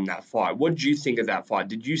Kevin won that fight. What did you think of that fight?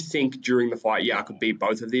 Did you think during the fight, yeah, I could beat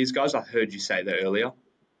both of these guys? I heard you say that earlier.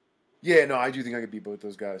 Yeah, no, I do think I could beat both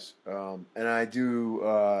those guys. And I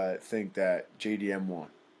do think that JDM won,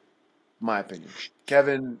 my opinion.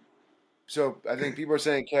 Kevin, so I think people are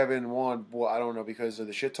saying Kevin won. Well, I don't know because of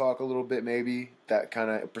the shit talk a little bit, maybe. That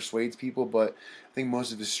kind of persuades people. But I think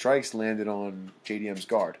most of his strikes landed on JDM's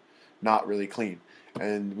guard, not really clean.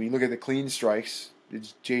 And when you look at the clean strikes,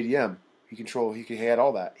 it's JDM. He had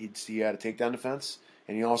all that. He had a takedown defense,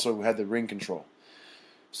 and he also had the ring control.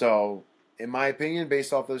 So, in my opinion,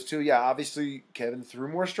 based off those two, yeah, obviously Kevin threw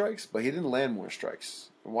more strikes, but he didn't land more strikes.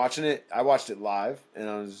 Watching it, I watched it live, and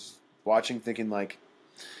I was watching thinking like,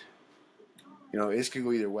 this could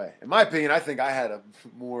go either way. In my opinion, I think I had a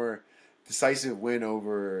more decisive win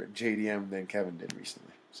over JDM than Kevin did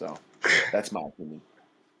recently. So, that's my opinion.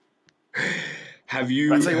 Have But I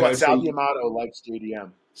you tell you what, heard Sal from D'Amato likes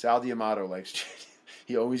JDM. Sal D'Amato likes JDM.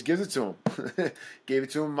 He always gives it to him. Gave it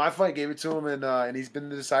to him in my fight. Gave it to him, and he's been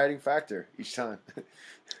the deciding factor each time.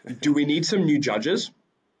 do we need some new judges?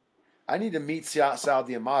 I need to meet Sal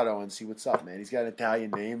D'Amato and see what's up, man. He's got an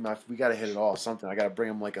Italian name. We got to hit it all. Something. I got to bring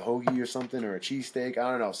him like a hoagie or something or a cheesesteak.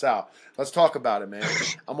 I don't know. Sal, let's talk about it, man.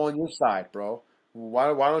 I'm on your side, bro. Why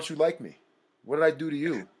don't you like me? What did I do to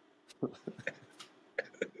you?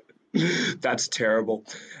 That's terrible.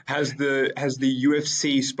 Has the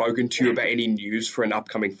UFC spoken to you about any news for an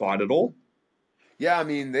upcoming fight at all? Yeah, I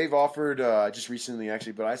mean, they've offered just recently,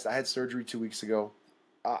 actually, but I had surgery 2 weeks ago.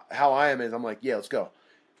 How I am is I'm like, yeah, let's go.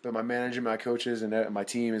 But my manager, my coaches, and my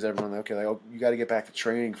team is everyone like, okay, like, oh, you got to get back to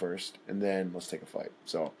training first, and then let's take a fight.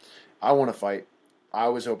 So I want to fight. I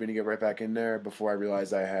was hoping to get right back in there before I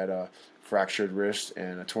realized I had a fractured wrist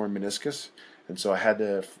and a torn meniscus, and so I had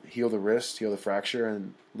to heal the wrist, heal the fracture,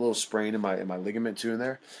 and a little sprain in my ligament too in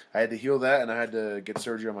there. I had to heal that, and I had to get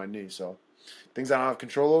surgery on my knee. So things I don't have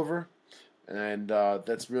control over, and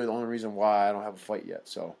that's really the only reason why I don't have a fight yet.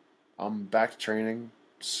 So I'm back to training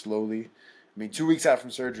slowly. I mean, 2 weeks out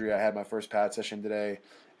from surgery, I had my first pad session today,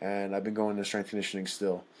 and I've been going to strength conditioning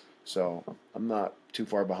still. So I'm not too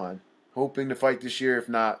far behind. Hoping to fight this year, if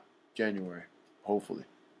not January, hopefully.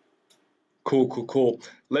 Cool, cool, cool.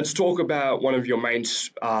 Let's talk about one of your main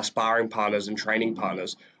sparring partners and training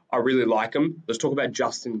partners. I really like him. Let's talk about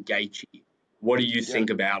Justin Gaethje. What do you Yeah, think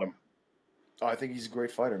about him? oh, I think he's a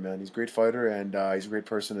great fighter, man. He's a great fighter, and he's a great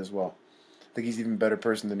person as well. I think he's even a better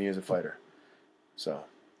person than he is a fighter. So,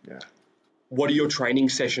 yeah, What are your training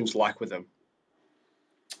sessions like with him?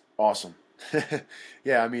 awesome.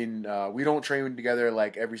 Yeah, I mean, we don't train together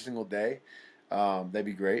like every single day. That'd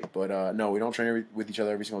be great, but no, we don't train with each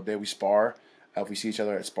other every single day. We spar. If we see each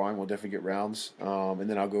other at sparring, we'll definitely get rounds. And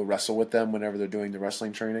then I'll go wrestle with them whenever they're doing the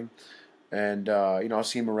wrestling training. And, I'll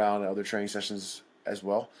see him around at other training sessions as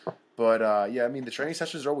well. But, yeah, I mean, the training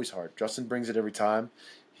sessions are always hard. Justin brings it every time.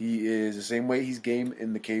 He is the same way he's game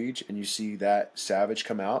in the cage, and you see that savage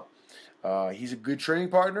come out. He's a good training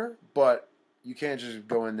partner, but you can't just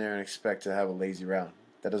go in there and expect to have a lazy round.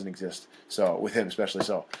 That doesn't exist. So, with him especially.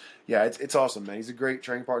 So, yeah, it's awesome, man. He's a great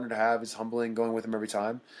training partner to have. It's humbling going with him every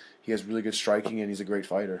time. He has really good striking, and he's a great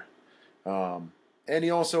fighter. And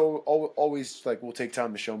he also always will take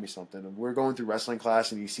time to show me something. If we're going through wrestling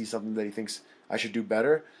class and he sees something that he thinks I should do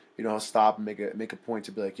better, he'll stop and make a point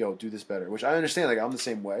to be like, "Yo, do this better." Which I understand. Like, I'm the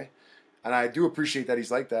same way, and I do appreciate that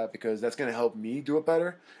he's like that, because that's going to help me do it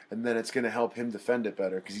better, and then it's going to help him defend it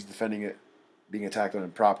better because he's defending it, being attacked on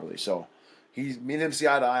him properly. So me and him see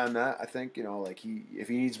eye to eye on that. I think if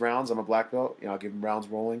he needs rounds, I'm a black belt. I'll give him rounds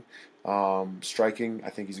rolling. Striking,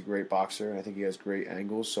 I think he's a great boxer, and I think he has great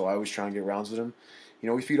angles. So I always try and get rounds with him.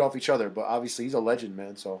 We feed off each other, but obviously he's a legend,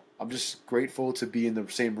 man. So I'm just grateful to be in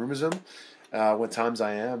the same room as him. When times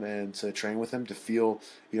I am, and to train with him, to feel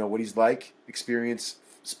what he's like, experience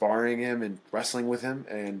sparring him and wrestling with him,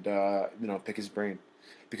 and pick his brain,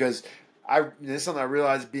 because this is something I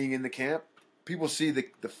realized being in the camp. People see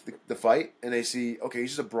the fight and they see, okay,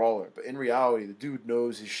 he's just a brawler, but in reality, the dude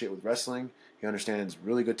knows his shit with wrestling. He understands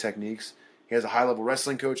really good techniques. He has a high level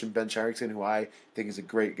wrestling coach in Ben Charrington, who I think is a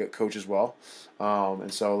great coach as well.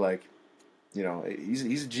 And so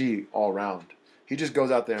he's a G all around. He just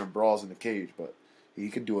goes out there and brawls in the cage, but he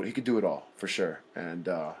could do it. He could do it all for sure. And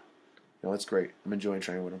it's great. I'm enjoying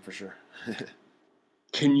training with him for sure.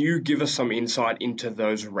 Can you give us some insight into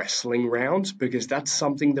those wrestling rounds? Because that's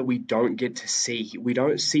something that we don't get to see. We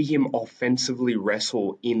don't see him offensively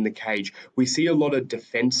wrestle in the cage. We see a lot of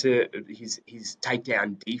defensive, his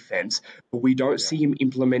takedown defense, but we don't see him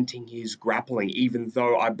implementing his grappling, even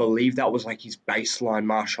though I believe that was like his baseline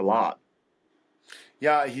martial art.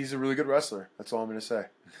 Yeah, he's a really good wrestler. That's all I'm going to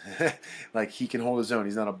say. He can hold his own.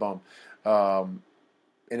 He's not a bum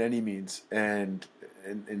in any means. And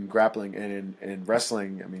in grappling and in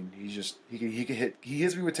wrestling, I mean, he can hit. He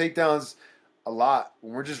hits me with takedowns a lot.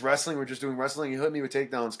 When we're just wrestling, we're just doing wrestling. He hit me with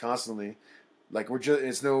takedowns constantly.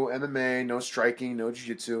 It's no MMA, no striking, no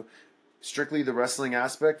jiu-jitsu. Strictly the wrestling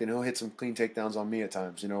aspect, and he'll hit some clean takedowns on me at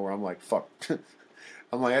times. Where I'm like, fuck.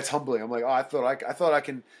 I'm like, that's humbling. I'm like, oh, I thought I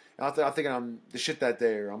can. I'm thinking I'm the shit that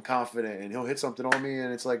day, or I'm confident, and he'll hit something on me,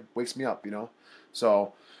 and it's wakes me up,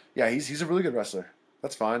 So, yeah, he's a really good wrestler.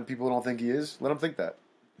 That's fine. People don't think he is. Let him think that.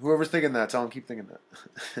 Whoever's thinking that, tell him keep thinking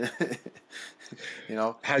that.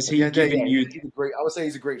 Has he given you? He's a great. I would say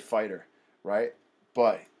he's a great fighter, right?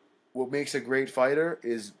 But what makes a great fighter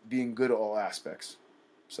is being good at all aspects.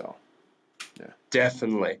 So, yeah.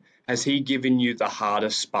 Definitely. Has he given you the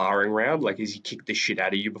hardest sparring round? Has he kicked the shit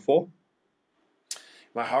out of you before?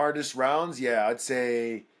 My hardest rounds, yeah, I'd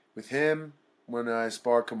say with him when I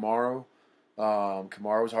sparred Kamaru.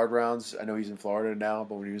 Kamaru was hard rounds. I know he's in Florida now,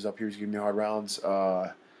 but when he was up here, he was giving me hard rounds.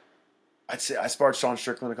 I'd say I sparred Sean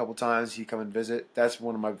Strickland a couple times. He'd come and visit. That's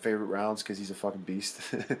one of my favorite rounds because he's a fucking beast.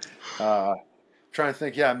 Trying to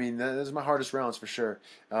think, yeah, I mean, those are my hardest rounds for sure.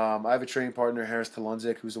 I have a training partner, Harris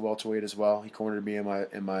Talunzik, who's a welterweight as well. He cornered me in my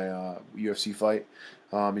UFC fight.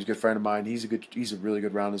 He's a good friend of mine. He's a really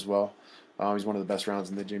good round as well. He's one of the best rounds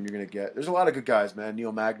in the gym you're gonna get. There's a lot of good guys, man.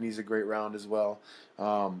 Neil Magny's a great round as well.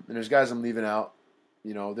 And there's guys I'm leaving out.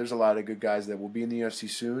 There's a lot of good guys that will be in the UFC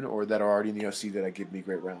soon, or that are already in the UFC that give me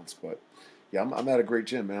great rounds. But yeah, I'm at a great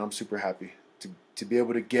gym, man. I'm super happy to be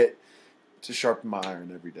able to get to sharpen my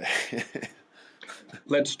iron every day.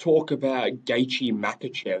 Let's talk about Gaethje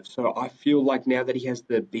Makachev. So I feel like now that he has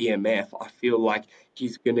the BMF, I feel like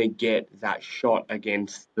he's going to get that shot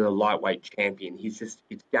against the lightweight champion. It's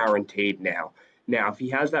guaranteed now. Now, if he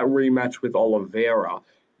has that rematch with Oliveira,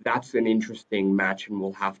 that's an interesting match, and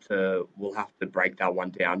we'll have to break that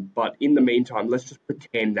one down. But in the meantime, let's just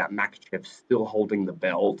pretend that Makachev's still holding the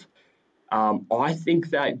belt. I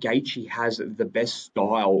think that Gaethje has the best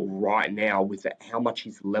style right now with how much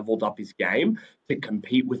he's leveled up his game to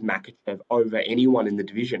compete with Makachev over anyone in the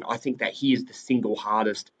division. I think that he is the single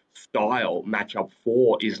hardest style matchup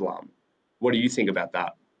for Islam. What do you think about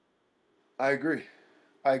that? I agree.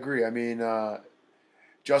 I mean,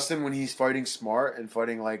 Justin, when he's fighting smart and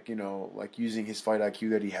fighting using his fight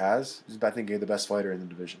IQ that he has, is I think the best fighter in the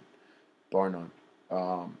division, bar none.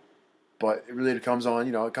 But it really comes on,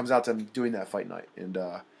 it comes out to him doing that fight night. And,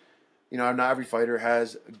 not every fighter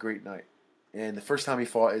has a great night. And the first time he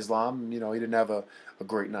fought Islam, he didn't have a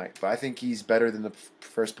great night. But I think he's better than the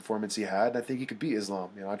first performance he had. And I think he could beat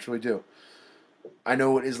Islam. I truly do. I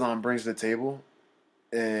know what Islam brings to the table.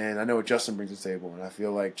 and I know what Justin brings to the table, and I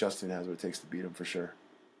feel like Justin has what it takes to beat him for sure.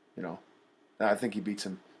 You know, I think he beats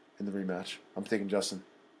him in the rematch. I'm taking Justin.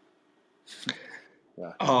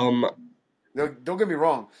 Yeah. Um, Don't get me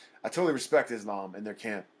wrong. I totally respect Islam and their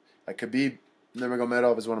camp. Like Khabib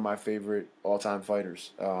Nurmagomedov is one of my favorite all-time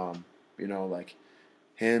fighters. Like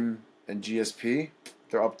him and GSP,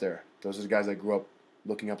 they're up there. Those are the guys I grew up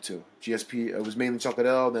looking up to. GSP, it was mainly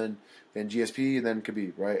Chocolatl, then GSP, and then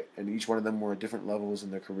Khabib, right? And each one of them were at different levels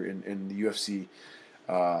in their career in the UFC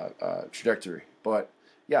trajectory. But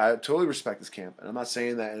yeah, I totally respect this camp, and I'm not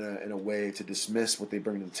saying that in a way to dismiss what they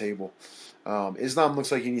bring to the table. Islam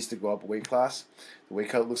looks like he needs to go up a weight class. The weight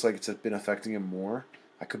cut looks like it's been affecting him more.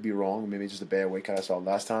 I could be wrong. Maybe it's just a bad weight cut I saw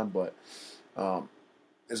last time, but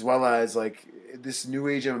as well as like this new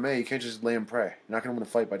age MMA, you can't just lay and pray. You're not gonna win a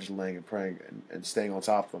fight by just laying and praying and staying on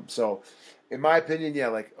top of them. So, in my opinion, yeah,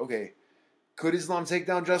 like okay, could Islam take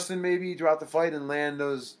down Justin maybe throughout the fight and land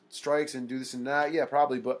those strikes and do this and that? Yeah,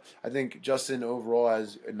 probably. But I think Justin overall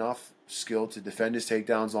has enough skill to defend his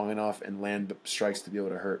takedowns long enough and land strikes to be able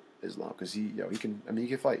to hurt Islam because he can. I mean, he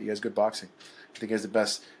can fight. He has good boxing. I think he has the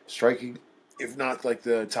best striking, if not like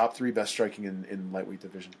the top three best striking in lightweight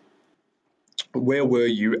division. where were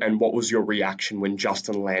you, and what was your reaction when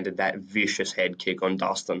Justin landed that vicious head kick on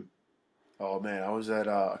Dustin? Oh man, I was at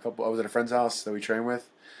I was at a friend's house that we train with,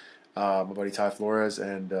 my buddy Ty Flores,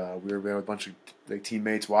 and we were there with a bunch of like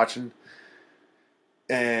teammates watching.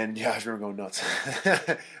 And yeah, I just remember going nuts.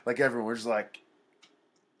 Like everyone, we're just like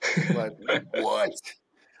what?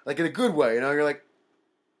 Like in a good way, you know? You're like,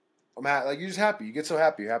 like you're just happy. You get so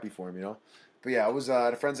happy. You're happy for him, you know? But yeah, I was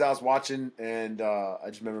at a friend's house watching, and I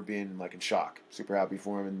just remember being like in shock, super happy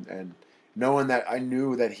for him, and knowing that I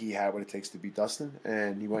knew that he had what it takes to beat Dustin,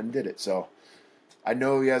 and he went and did it. So I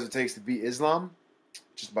know he has what it takes to beat Islam,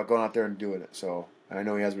 just about going out there and doing it. So I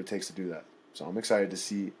know he has what it takes to do that. So I'm excited to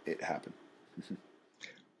see it happen.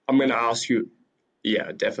 I'm going to ask you,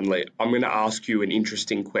 yeah, definitely. I'm going to ask you an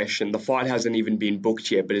interesting question. The fight hasn't even been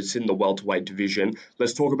booked yet, but it's in the welterweight division.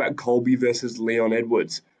 Let's talk about Colby versus Leon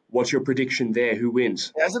Edwards. What's your prediction there? Who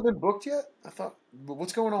wins? It hasn't been booked yet. I thought.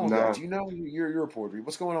 What's going on with that? Do No. you know? You're a reporter.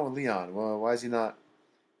 What's going on with Leon? Well, why is he not?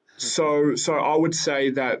 So I would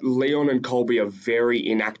say that Leon and Colby are very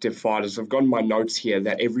inactive fighters. I've got in my notes here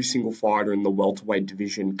that every single fighter in the welterweight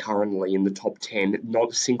division currently in the top 10,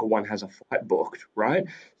 not a single one has a fight booked, right?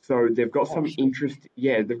 So they've got Oh some shit. interest,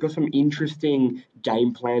 yeah, they've got some interesting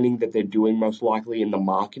game planning that they're doing most likely in the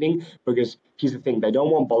marketing because here's the thing, they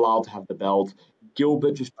don't want Bilal to have the belt.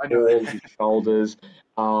 Gilbert just I know tall, his that. shoulders.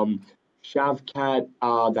 Um,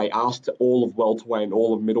 Shavkat, they asked all of welterweight and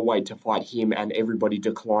all of middleweight to fight him, and everybody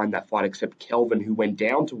declined that fight except Kelvin, who went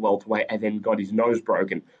down to welterweight and then got his nose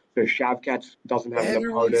broken. So Shavkat doesn't have an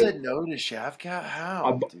Everyone opponent. said no to Shavkat. I,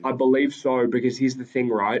 How, b- I dude? believe so because here's the thing,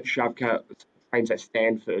 right? Shavkat trains at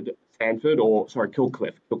Stanford, or sorry,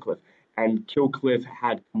 Killcliff, and Killcliff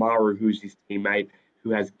had Kamaru, who's his teammate,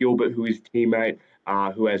 who has Gilbert, who is teammate,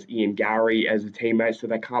 who has Ian Gary as a teammate, so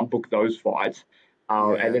they can't book those fights.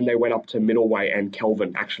 And Yeah. then they went up to middleweight, and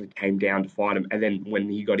Kelvin actually came down to fight him. And then when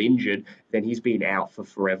he got injured, then he's been out for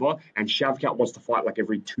forever. And Shavkat wants to fight like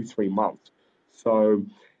every 2, 3 months. So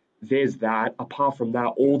there's that. Apart from that,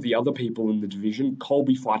 all the other people in the division,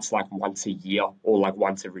 Colby fights like once a year or like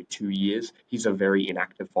once every 2 years. He's a very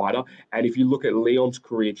inactive fighter. And if you look at Leon's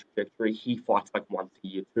career trajectory, he fights like once a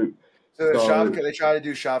year too. So So Shavkat, they tried to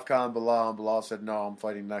do Shavkat and Bilal said no. I'm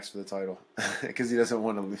fighting next for the title because he doesn't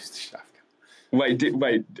want to lose to Shavkat. wait.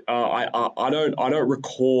 I don't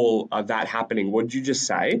recall that happening. What did you just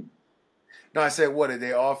say? No, I said what did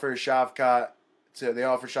they offer Shavkat? They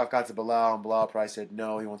offered Shavkat to Bilal, and Bilal probably said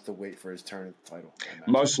no. He wants to wait for his turn at the title. I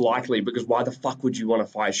imagine. Most likely, because why the fuck would you want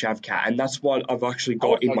to fight Shavkat? And that's what I've actually I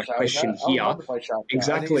would got in fight my question Shavkat. I would here. love to fight Shavkat.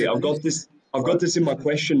 Exactly. I've got What? this in my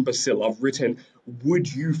question, Basil. I've written,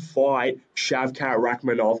 would you fight Shavkat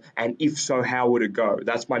Rakhmonov? And if so, how would it go?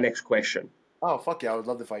 That's my next question. Oh fuck yeah, I would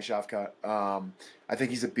love to fight Shavkat. I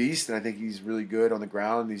think he's a beast, and I think he's really good on the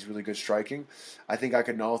ground. And he's really good striking. I think I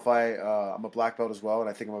could nullify. I'm a black belt as well, and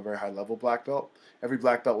I think I'm a very high level black belt. Every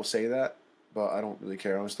black belt will say that, but I don't really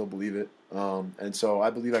care. I still believe it, and so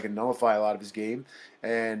I believe I can nullify a lot of his game,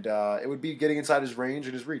 and it would be getting inside his range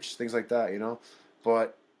and his reach, things like that, you know.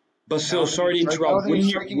 But Basil, sorry to I don't interrupt. think his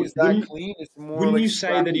striking is that clean. It's more Wouldn't like you say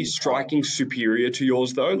that scrappy he's and solid. striking superior to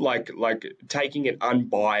yours though? Like taking an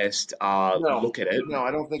unbiased No, look at it. no,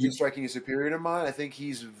 I don't think his You, striking is superior to mine. I think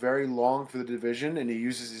he's very long for the division and he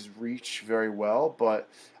uses his reach very well, but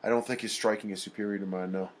I don't think his striking is superior to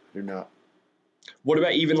mine. No, you're not. what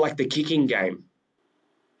about even like the kicking game?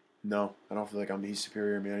 No, I don't feel like he's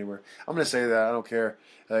superior to me anywhere. I'm gonna say that. I don't care.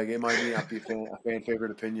 Like it might not be a fan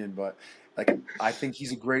favorite opinion, but like I think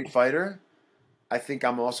he's a great fighter. I think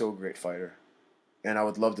I'm also a great fighter, and I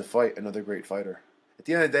would love to fight another great fighter. At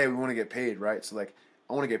the end of the day, we want to get paid, right? So like,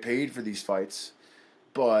 I want to get paid for these fights,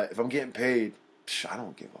 but if I'm getting paid, I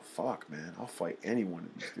don't give a fuck, man. I'll fight any one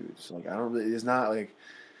of these dudes. Like I don't really. It's not like,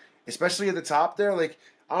 especially at the top there. Like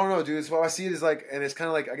I don't know, dude. It's what I see it as like, and it's kind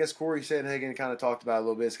of like I guess Corey Sandhagen kind of talked about it a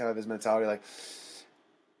little bit. It's kind of his mentality, like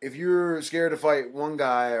if you're scared to fight one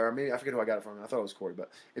guy, or maybe I forget who I got it from. I thought it was Corey, but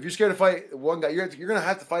if you're scared to fight one guy, you're gonna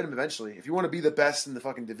have to fight him eventually. If you want to be the best in the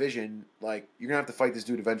fucking division, like you're gonna have to fight this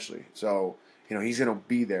dude eventually. So he's gonna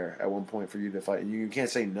be there at one point for you to fight, and you can't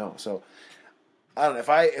say no. So I don't know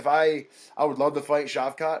if I would love to fight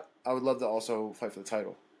Shavkat. I would love to also fight for the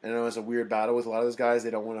title. And I know it's a weird battle with a lot of those guys. They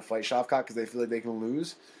don't want to fight Shavkat because they feel like they can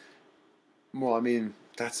lose. Well, I mean,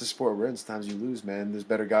 that's the sport we're in. Sometimes you lose, man. There's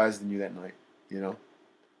better guys than you that night,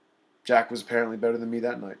 Jack was apparently better than me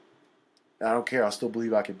that night. I don't care. I still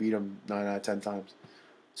believe I could beat him 9 out of 10 times.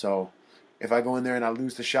 So if I go in there and I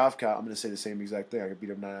lose to Shavkat, I'm going to say the same exact thing. I could beat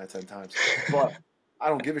him 9 out of 10 times. But I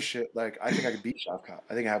don't give a shit. Like, I think I could beat Shavkat.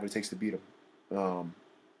 I think I have what it takes to beat him.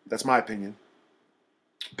 That's my opinion.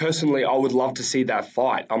 Personally, I would love to see that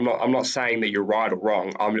fight. I'm not saying that you're right or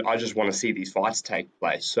wrong. I just want to see these fights take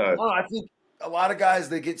place. So Oh, I think a lot of guys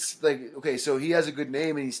they get like okay, so he has a good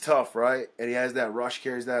name and he's tough, right? And he has that rush,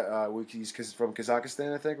 carries that. He's from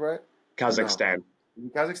Kazakhstan, I think, right? Or no? Kazakhstan.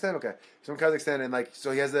 Kazakhstan, okay. He's from Kazakhstan, and like,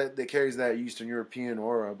 so he has that carries that Eastern European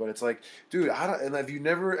aura. But it's like, dude, I don't. And if you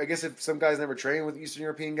never, I guess if some guys never train with Eastern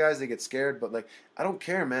European guys, they get scared. But like, I don't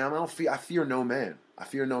care, man. I fear no man. I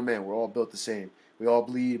fear no man. We're all built the same. We all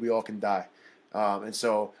bleed. We all can die. And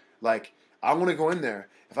so, like, I want to go in there.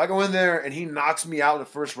 If I go in there and he knocks me out in the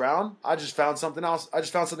first round, I just found something else. I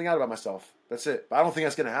just found something out about myself. That's it. But I don't think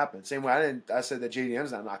that's gonna happen. Same way I said that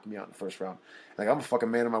JDM's not knocking me out in the first round. Like I'm a fucking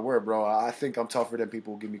man of my word, bro. I think I'm tougher than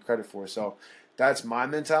people give me credit for. So that's my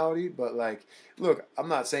mentality. But like, look, I'm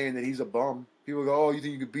not saying that he's a bum. People go, "Oh, you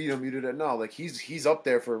think you could beat him?" You do that. No, like he's up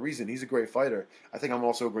there for a reason. He's a great fighter. I think I'm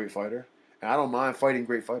also a great fighter, and I don't mind fighting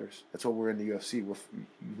great fighters. That's what we're in the UFC. You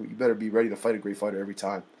better be ready to fight a great fighter every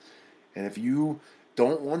time. And if you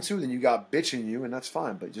don't want to, then you got bitch in you, and that's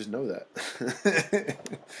fine. But just know that.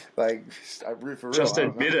 Like, for real. Just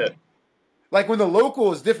admit it. Like when the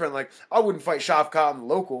local is different. Like I wouldn't fight Shavkat in the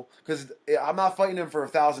local because I'm not fighting him for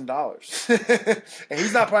 $1,000, and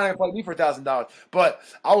he's not probably gonna fight me for $1,000. But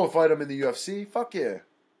I will fight him in the UFC. Fuck yeah.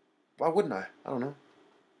 Why wouldn't I? I don't know.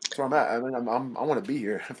 That's where I'm at. I mean, I want to be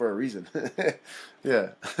here for a reason. Yeah.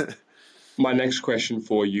 My next question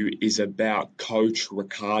for you is about Coach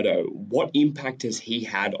Ricardo. What impact has he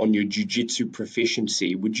had on your jiu-jitsu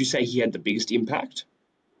proficiency? Would you say he had the biggest impact?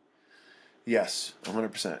 Yes,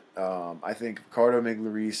 100%. I think Ricardo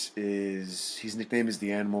Miglioris his nickname is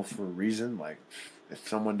the animal for a reason. Like, if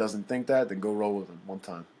someone doesn't think that, then go roll with him one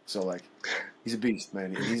time. So like, he's a beast,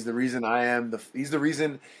 man. He's the reason he's the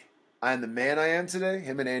reason I am the man I am today.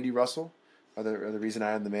 Him and Andy Russell are the reason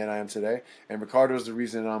I am the man I am today. And Ricardo is the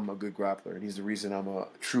reason I'm a good grappler, and he's the reason I'm a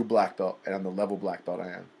true black belt, and I'm the level black belt I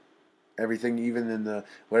am. Everything, even in the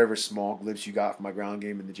whatever small glimpse you got from my ground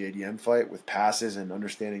game in the JDM fight with passes and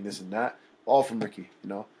understanding this and that, all from Ricky.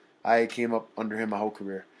 I came up under him my whole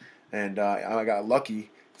career, and I got lucky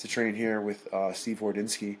to train here with Steve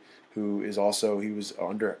Hordinsky, who is also he was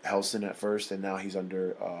under Helson at first, and now he's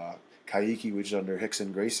under Kaiki, which is under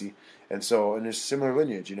Hickson Gracie, and there's similar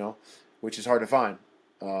lineage, which is hard to find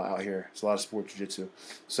out here. It's a lot of sport jiu-jitsu,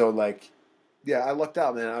 so like. Yeah, I lucked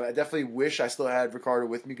out, man. I definitely wish I still had Ricardo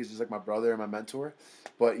with me because he's like my brother and my mentor.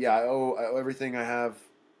 But yeah, I owe everything I have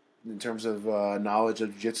in terms of knowledge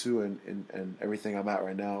of jiu-jitsu and everything I'm at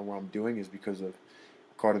right now and what I'm doing is because of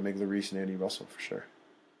Ricardo Miglioris and Andy Russell for sure.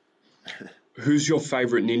 Who's your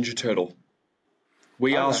favorite Ninja Turtle?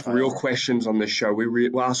 We ask Raphael. real questions on this show.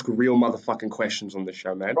 We ask real motherfucking questions on this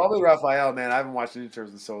show, man. Probably Raphael, man. I haven't watched Ninja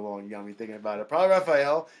Turtles in so long. You got me thinking about it. Probably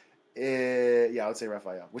Raphael. Yeah, I would say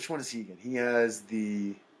Raphael. Which one is he again? He has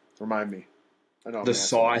the. Remind me. I know. The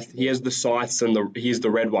scythe. He has the scythes and he's the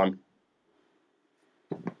red one.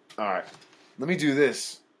 All right. Let me do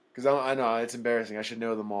this because I know it's embarrassing. I should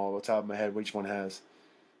know them all off the top of my head which one has.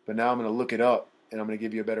 But now I'm going to look it up and I'm going to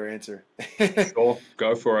give you a better answer. Sure,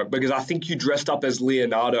 go for it. Because I think you dressed up as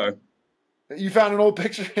Leonardo. You found an old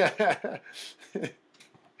picture?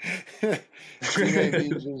 All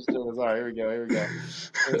right, here we go.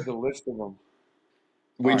 There's the list of them.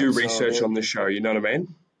 We do research on the show, you know what I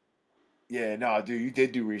mean? Yeah, no, dude, you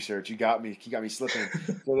did do research. You got me slipping.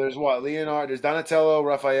 So there's what? Leonardo, there's Donatello,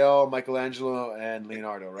 Raphael, Michelangelo, and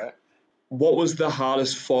Leonardo, right? What was the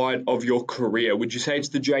hardest fight of your career? Would you say it's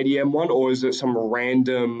the JDM one, or is it some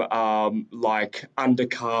random like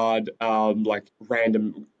undercard, like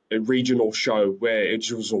random regional show where it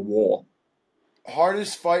just was a war?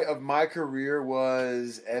 Hardest fight of my career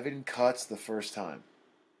was Evan Cuts the first time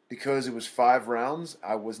because it was 5 rounds.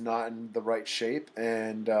 I was not in the right shape,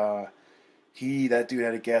 and that dude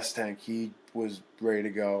had a gas tank. He was ready to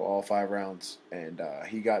go all 5 rounds, and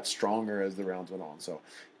he got stronger as the rounds went on. So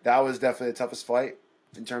that was definitely the toughest fight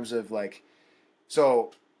in terms of like. So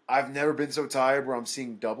I've never been so tired where I'm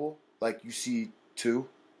seeing double. Like you see two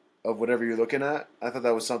of whatever you're looking at. I thought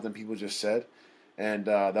that was something people just said, and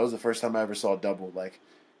that was the first time I ever saw double. Like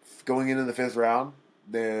going into the 5th round,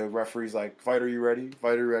 the referee's like, "Fighter, you ready?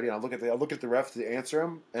 Fighter, you ready?" And I look at the ref to answer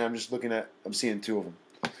him, and I'm seeing two of them.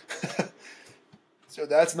 So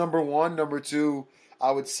that's number one. Number two, I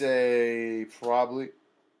would say probably,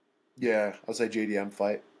 yeah, I'd say JDM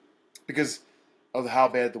fight because of how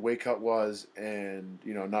bad the weight cut was, and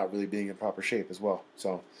not really being in proper shape as well.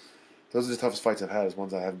 So those are the toughest fights I've had. Is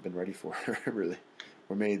ones I haven't been ready for, really,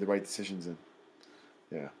 or made the right decisions in.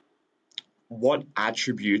 Yeah. What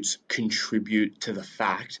attributes contribute to the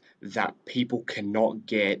fact that people cannot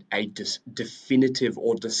get a definitive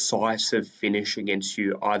or decisive finish against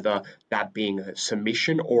you, either that being a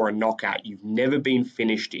submission or a knockout? You've never been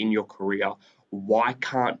finished in your career. Why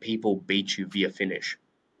can't people beat you via finish?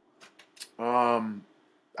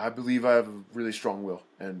 I believe I have a really strong will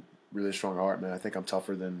and really strong heart, man. I think I'm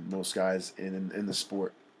tougher than most guys in the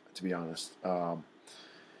sport, to be honest.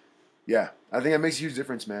 Yeah, I think that makes a huge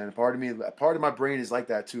difference, man. Part of my brain is like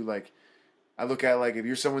that too. Like I look at like if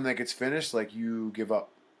you're someone that gets finished, like you give up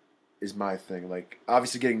is my thing. Like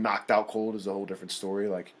obviously getting knocked out cold is a whole different story.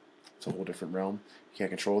 Like it's a whole different realm. You can't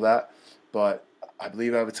control that. But I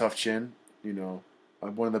believe I have a tough chin.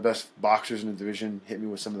 I'm one of the best boxers in the division. Hit me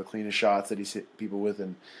with some of the cleanest shots that he's hit people with,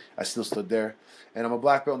 and I still stood there. And I'm a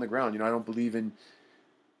black belt on the ground. I don't believe in.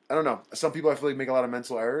 I don't know. Some people I feel like make a lot of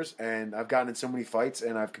mental errors, and I've gotten in so many fights,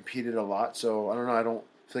 and I've competed a lot. So I don't know. I don't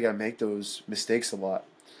feel like I make those mistakes a lot.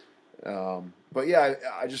 But yeah,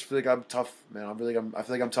 I just feel like I'm tough, man. I feel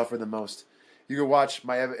like I'm tougher than most. You can watch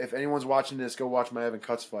if anyone's watching this, go watch my Evan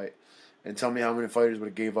Cuts fight, and tell me how many fighters would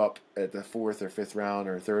have gave up at the 4th or 5th round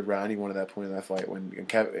or 3rd round, any one at that point in that fight.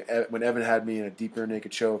 When Evan had me in a deep rear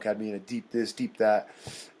naked choke, had me in a deep this, deep that,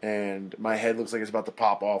 and my head looks like it's about to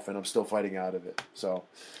pop off, and I'm still fighting out of it. So.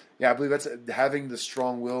 Yeah, I believe that's having the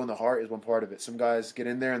strong will and the heart is one part of it. Some guys get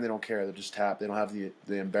in there and they don't care; they just tap. They don't have the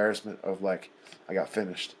embarrassment of like I got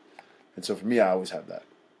finished. And so for me, I always have that.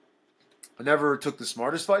 I never took the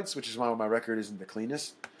smartest fights, which is why my record isn't the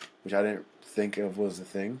cleanest, which I didn't think of was the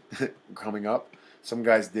thing coming up. Some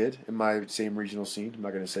guys did in my same regional scene. I'm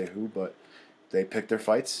not going to say who, but they picked their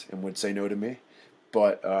fights and would say no to me.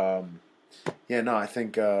 But yeah, no, I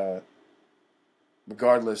think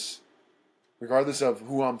regardless of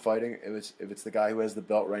who I'm fighting, if it's the guy who has the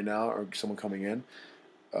belt right now or someone coming in,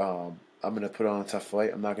 I'm gonna put on a tough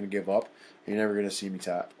fight. I'm not gonna give up. You're never gonna see me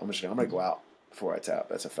tap. I'm gonna go out before I tap.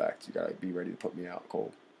 That's a fact. You gotta be ready to put me out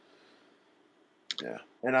cold. Yeah,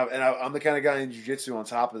 I'm the kind of guy in jiu-jitsu. On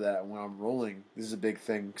top of that, when I'm rolling, this is a big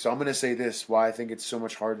thing. So I'm gonna say this: why I think it's so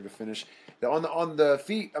much harder to finish. On the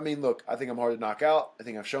feet, I mean, look, I think I'm hard to knock out. I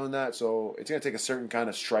think I've shown that. So it's gonna take a certain kind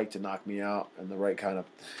of strike to knock me out, and the right kind of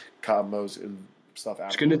combos and stuff.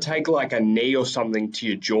 It's going to take like a knee or something to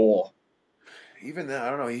your jaw. Even then, I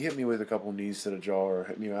don't know. He hit me with a couple knees to the jaw, or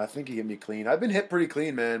hit me. I think he hit me clean. I've been hit pretty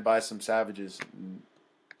clean, man, by some savages.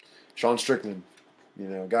 Sean Strickland,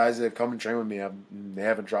 guys that have come and train with me, they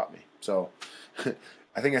haven't dropped me. So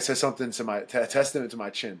I think I said something to my testament to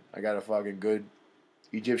my chin. I got a fucking good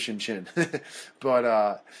Egyptian chin,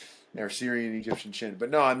 but or Syrian Egyptian chin.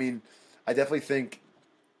 But no, I mean, I definitely think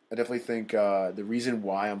the reason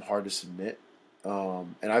why I'm hard to submit.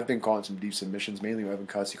 And I've been calling some deep submissions, mainly with Evan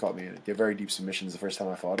Cuts. He caught me in it. They're very deep submissions the first time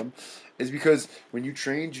I fought him. Is because when you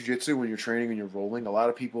train jiu-jitsu, when you're training and you're rolling, a lot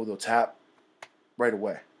of people, they'll tap right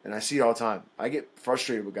away. And I see it all the time. I get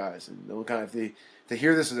frustrated with guys. And they'll kind of, if they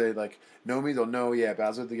hear this, or they like know me, they'll know, yeah,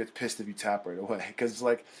 Basil, they get pissed if you tap right away. Because it's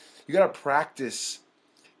like, you got to practice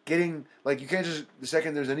getting, like, you can't just, the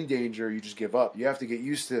second there's any danger, you just give up. You have to get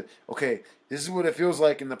used to, okay, this is what it feels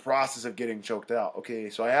like in the process of getting choked out. Okay,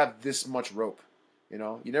 so I have this much rope.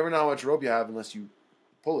 You never know how much rope you have unless you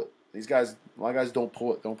pull it. These guys, a lot of guys don't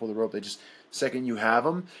pull it, don't pull the rope. They just, second you have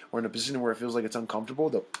them, or in a position where it feels like it's uncomfortable,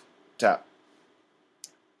 they'll tap.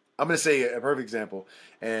 I'm going to say a perfect example,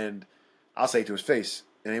 and I'll say it to his face.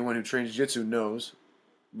 And anyone who trains jiu-jitsu knows,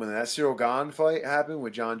 when that Cyril Gane fight happened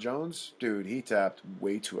with John Jones, dude, he tapped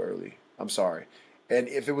way too early. I'm sorry. And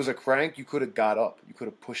if it was a crank, you could have got up. You could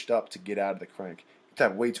have pushed up to get out of the crank. You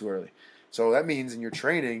tapped way too early. So that means in your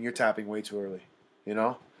training, you're tapping way too early. You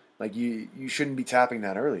know? Like you shouldn't be tapping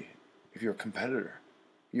that early if you're a competitor.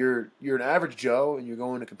 You're an average Joe and you're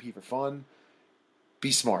going to compete for fun.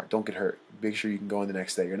 Be smart. Don't get hurt. Make sure you can go in the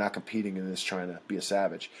next day. You're not competing in this trying to be a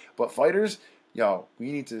savage. But fighters, yo,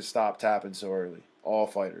 we need to stop tapping so early. All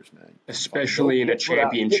fighters, man. Especially in a Get put out.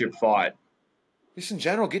 championship fight. Just in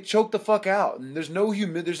general, get choked the fuck out. And there's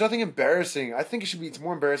nothing embarrassing. I think it's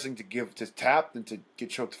more embarrassing to tap than to get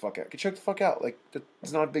choked the fuck out. Get choked the fuck out. Like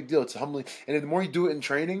it's not a big deal. It's humbling. And the more you do it in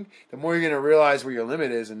training, the more you're gonna realize where your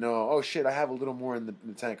limit is and know, oh shit, I have a little more in the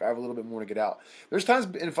tank. I have a little bit more to get out. There's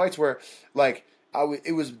times in fights where like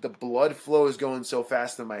it was the blood flow is going so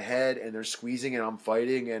fast in my head and they're squeezing and I'm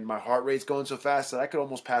fighting and my heart rate's going so fast that I could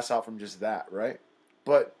almost pass out from just that, right?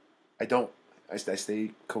 But I don't. I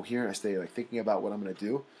stay coherent. I stay like thinking about what I'm gonna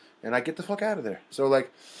do, and I get the fuck out of there. So like,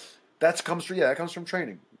 that comes from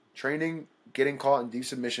training. Training, getting caught in deep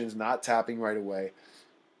submissions, not tapping right away,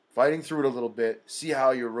 fighting through it a little bit, see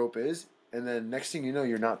how your rope is, and then next thing you know,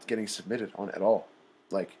 you're not getting submitted on at all.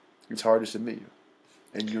 Like it's hard to submit you,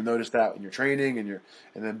 and you'll notice that in your training, and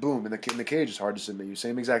then boom, in the cage, it's hard to submit you.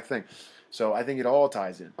 Same exact thing. So I think it all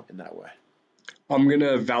ties in that way. I'm going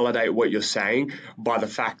to validate what you're saying by the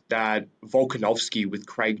fact that Volkanovski with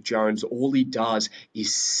Craig Jones, all he does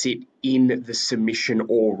is sit in the submission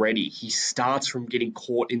already. He starts from getting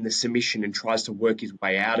caught in the submission and tries to work his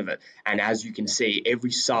way out of it. And as you can see,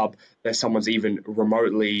 every sub that someone's even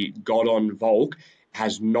remotely got on Volk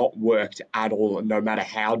has not worked at all, no matter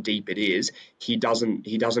how deep it is. He doesn't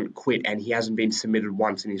quit, and he hasn't been submitted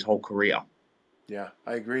once in his whole career. Yeah,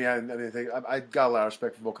 I agree. I got a lot of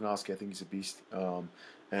respect for Volkanovski. I think he's a beast. Yeah,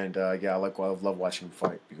 I love watching him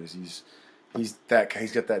fight because he's got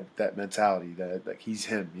that mentality that like he's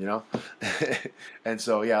him, you know. And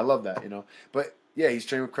so yeah, I love that, you know. But yeah, he's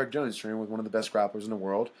training with Craig Jones, training with one of the best grapplers in the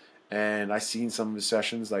world, and I've seen some of his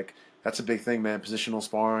sessions. Like that's a big thing, man. Positional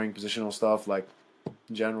sparring, positional stuff, like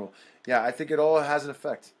in general. Yeah, I think it all has an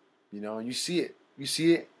effect, you know, and you see it. You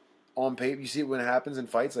see it on paper. You see it when it happens in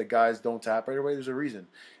fights, like guys don't tap right away. There's a reason.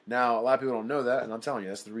 Now, a lot of people don't know that, and I'm telling you,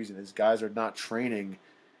 that's the reason. Is guys are not training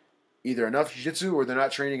either enough jiu-jitsu or they're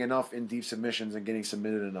not training enough in deep submissions and getting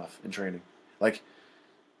submitted enough in training. Like,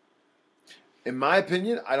 in my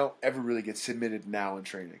opinion, I don't ever really get submitted now in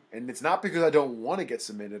training. And it's not because I don't want to get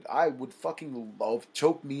submitted. I would fucking love,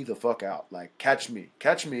 choke me the fuck out. Like, catch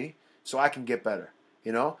me so I can get better,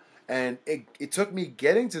 you know? And it took me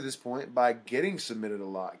getting to this point by getting submitted a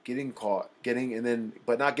lot, getting caught,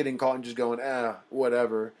 but not getting caught and just going,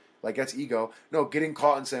 whatever. Like, that's ego. No, getting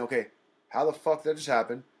caught and saying, okay, how the fuck did that just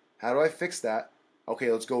happen? How do I fix that?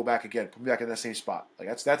 Okay, let's go back again. Put me back in that same spot. Like,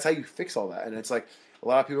 that's how you fix all that. And it's like, a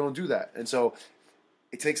lot of people don't do that. And so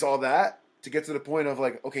it takes all that to get to the point of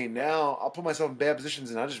like, okay, now I'll put myself in bad positions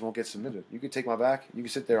and I just won't get submitted. You can take my back. You can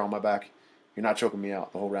sit there on my back. You're not choking me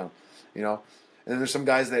out the whole round, you know? And then there's some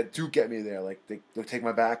guys that do get me there. Like, they'll take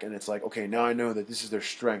my back, and it's like, okay, now I know that this is their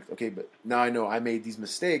strength. Okay, but now I know I made these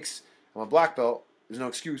mistakes. I'm a black belt. There's no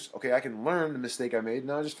excuse. Okay, I can learn the mistake I made.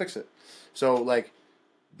 Now I just fix it. So, like,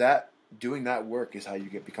 doing that work is how you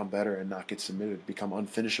become better and not get submitted, become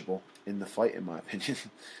unfinishable in the fight, in my opinion.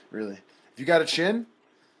 Really. If you got a chin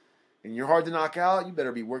and you're hard to knock out, you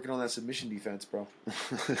better be working on that submission defense, bro.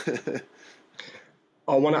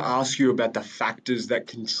 I want to ask you about the factors that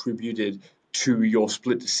contributed to your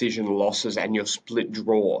split decision losses and your split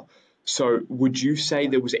draw. So, would you say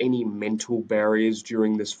there was any mental barriers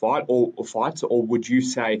during this fight or fights, or would you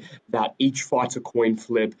say that each fight's a coin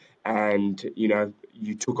flip and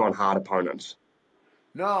you took on hard opponents?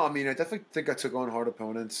 No, I mean I definitely think I took on hard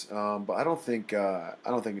opponents, but I don't think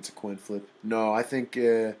it's a coin flip. No, I think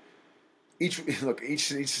each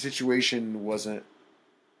situation wasn't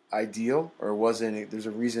ideal or wasn't. There's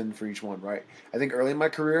a reason for each one, right? I think early in my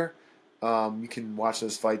career, you can watch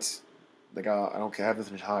those fights. Like I don't care, I have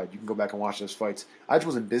nothing to hide. You can go back and watch those fights. I just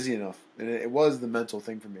wasn't busy enough, and it was the mental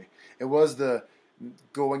thing for me. It was the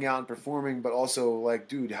going out and performing, but also like,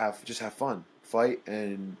 dude, just have fun, fight,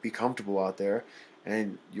 and be comfortable out there,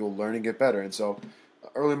 and you'll learn and get better. And so,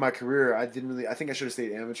 early in my career, I think I should have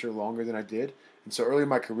stayed amateur longer than I did. And so early in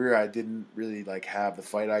my career, I didn't really like have the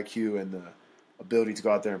fight IQ and the ability to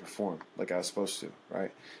go out there and perform like I was supposed to,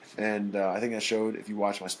 right? And I think that showed if you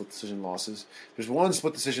watch my split decision losses. There's one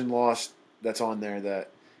split decision loss that's on there that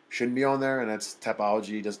shouldn't be on there, and that's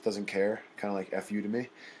Tapology doesn't care, kind of like F you to me.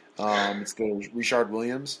 It's the Richard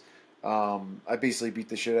Williams. I basically beat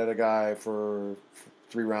the shit out of a guy for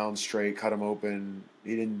 3 rounds straight, cut him open.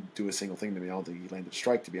 He didn't do a single thing to me. I don't think he landed a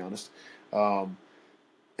strike, to be honest.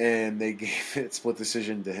 and they gave it split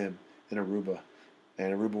decision to him in Aruba,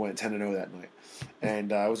 and Aruba went 10-0 that night,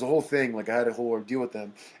 and it was a whole thing. Like I had a whole ordeal with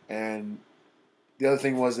them, and the other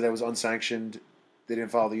thing was that it was unsanctioned. They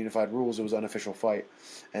didn't follow the unified rules. It was an unofficial fight,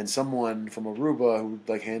 and someone from Aruba who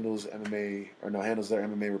like handles their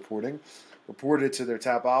MMA reporting, reported to their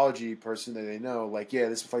Tapology person that they know, like, yeah,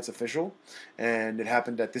 this fight's official, and it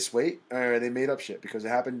happened at this weight. Or they made up shit because it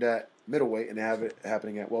happened at middleweight and they have it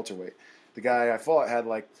happening at welterweight. The guy I fought had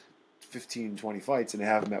like 15, 20 fights, and they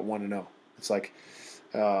have him at 1-0. It's like,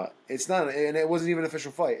 it's not, and it wasn't even an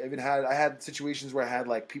official fight. I had situations where I had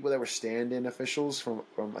like people that were stand-in officials from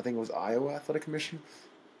I think it was Iowa Athletic Commission.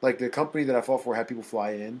 Like the company that I fought for had people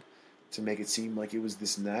fly in to make it seem like it was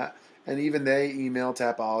this and that. And even they emailed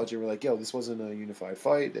Tapology and were like, yo, this wasn't a unified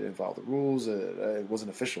fight. They didn't follow the rules. It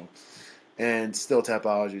wasn't official. And still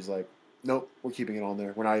Tapology's like, nope, we're keeping it on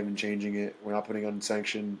there. We're not even changing it. We're not putting it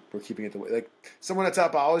unsanctioned. We're keeping it the way. Like, someone at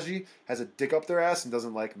Tapology has a dick up their ass and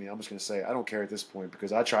doesn't like me. I'm just going to say, I don't care at this point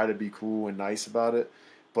because I try to be cool and nice about it.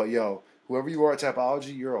 But, yo, whoever you are at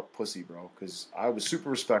Tapology, you're a pussy, bro. Because I was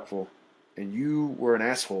super respectful and you were an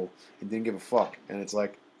asshole and didn't give a fuck. And it's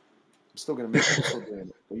like, I'm still going to make it. Still doing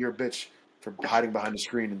it. But you're a bitch for hiding behind the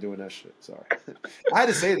screen and doing that shit. Sorry. I had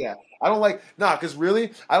to say that. I don't like, because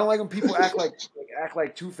really, I don't like when people act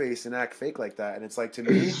like Two-Face and act fake like that. And it's like, to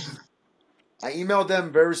me, I emailed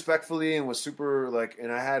them very respectfully and was super like,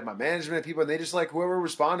 and I had my management people, and they just like, whoever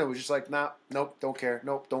responded was just like, nah, nope, don't care,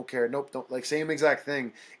 nope, don't care, nope, don't, like, same exact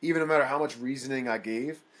thing. Even no matter how much reasoning I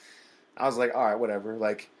gave, I was like, all right, whatever.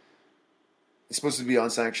 Like, it's supposed to be an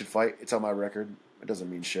unsanctioned fight. It's on my record. It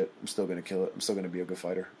doesn't mean shit. I'm still gonna kill it. I'm still gonna be a good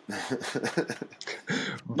fighter. You're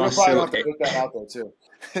probably gonna have to put that out there too.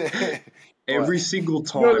 Every But single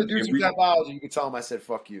you know the time, dudes from Tapology, you can tell them I said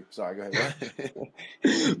fuck you. Sorry, go ahead.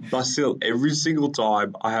 Basil, every single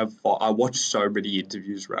time I watch so many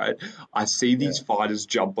interviews, right? I see Yeah. these fighters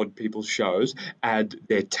jump on people's shows and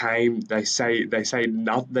they're tame. They say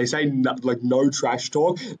like no trash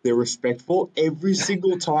talk. They're respectful. Every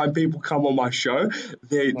single time people come on my show,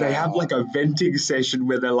 they have Nah. like a venting session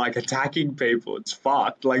where they're like attacking people. It's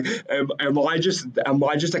fucked. Like, am I just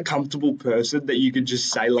a comfortable person that you can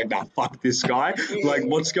just say like, nah, fuck this guy? Like,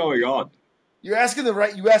 what's going on? You ask the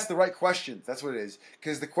right questions. That's what it is.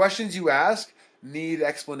 Because the questions you ask need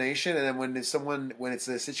explanation, and then when it's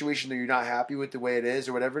a situation that you're not happy with the way it is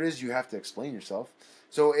or whatever it is, you have to explain yourself.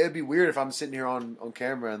 So it'd be weird if I'm sitting here on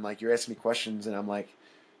camera and like you're asking me questions and I'm like,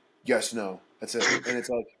 yes, no, that's it, and it's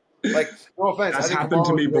like no offense, I That's think happened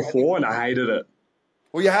to Kamaru was me great. I think before, and I hated it.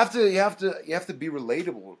 well, you have to be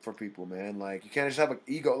relatable for people, man. Like you can't just have an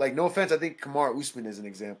ego. Like no offense, I think Kamaru Usman is an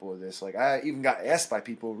example of this. Like I even got asked by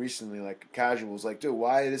people recently, like casuals, like, dude,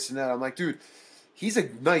 why this and that? I'm like, dude, he's a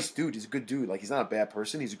nice dude. He's a good dude. Like he's not a bad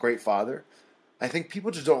person. He's a great father. I think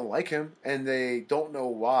people just don't like him, and they don't know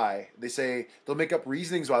why. They say they'll make up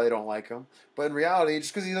reasonings why they don't like him, but in reality, it's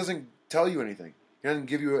because he doesn't tell you anything. He doesn't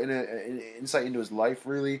give you an insight into his life,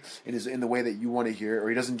 really, in the way that you want to hear, or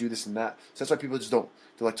he doesn't do this and that. So that's why people just don't.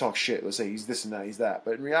 They like talk shit. They'll say he's this and that, he's that.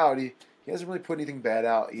 But in reality, he hasn't really put anything bad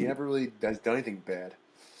out. He never really has done anything bad.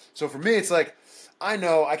 So for me, it's like I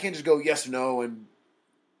know I can't just go yes or no, and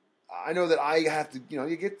I know that I have to.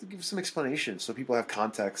 You get to give some explanation so people have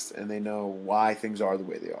context and they know why things are the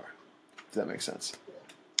way they are. Does that make sense?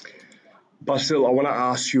 Basil, I want to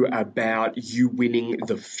ask you about you winning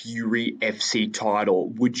the Fury FC title.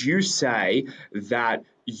 Would you say that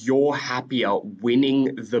you're happier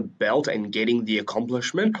winning the belt and getting the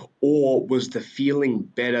accomplishment, or was the feeling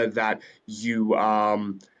better that you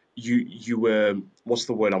were, what's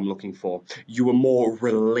the word I'm looking for? You were more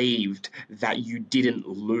relieved that you didn't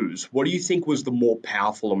lose. What do you think was the more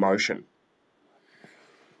powerful emotion?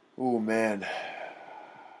 Oh man,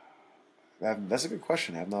 that's a good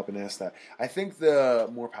question. I have not been asked that. I think the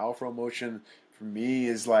more powerful emotion for me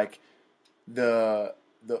is like the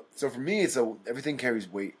so for me everything carries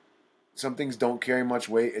weight. Some things don't carry much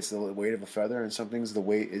weight. It's the weight of a feather, and some things the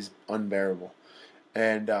weight is unbearable.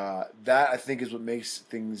 And that I think is what makes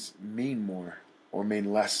things mean more or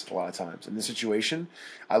mean less a lot of times. In this situation,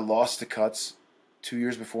 I lost to Cuts 2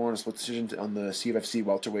 years before on a split decision on the CFFC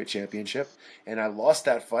welterweight championship, and I lost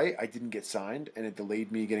that fight. I didn't get signed, and it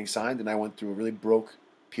delayed me getting signed, and I went through a really broke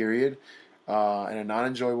period and a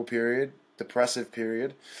non-enjoyable period, depressive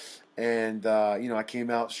period, and I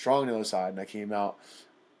came out strong on the other side, and I came out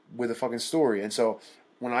with a fucking story, and so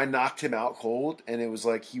when I knocked him out cold, and it was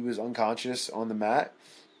like he was unconscious on the mat,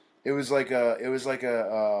 it was like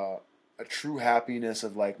a true happiness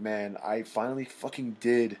of like, man, I finally fucking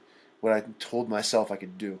did what I told myself I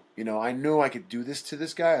could do. I knew I could do this to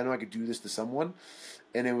this guy. I know I could do this to someone,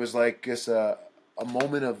 and it was like just a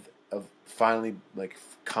moment of finally like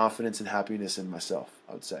confidence and happiness in myself,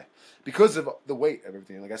 I would say, because of the weight of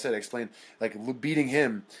everything. Like I said, I explained like beating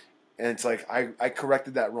him, and it's like I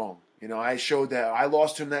corrected that wrong. You know, I showed that I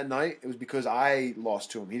lost to him that night. It was because I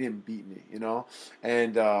lost to him. He didn't beat me. You know,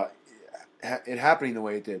 and it happening the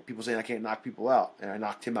way it did. People saying I can't knock people out, and I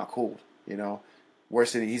knocked him out cold. You know,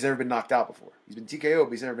 worse than he's never been knocked out before. He's been TKO,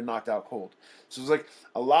 but he's never been knocked out cold. So it was like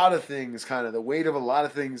a lot of things, kind of the weight of a lot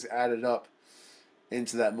of things added up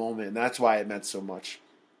into that moment, and that's why it meant so much.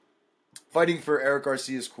 Fighting for Eric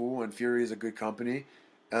Garcia is cool, and Fury is a good company,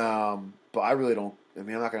 but I really don't. I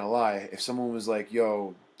mean, I'm not gonna lie. If someone was like,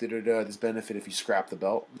 "Yo, this benefit if you scrap the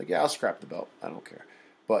belt," I'm like, yeah, I'll scrap the belt. I don't care.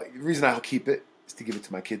 But the reason I'll keep it is to give it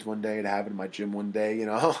to my kids one day, to have it in my gym one day, you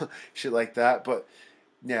know, shit like that. But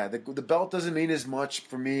yeah, the belt doesn't mean as much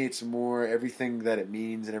for me. It's more everything that it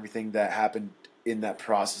means and everything that happened in that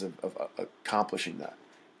process of accomplishing that.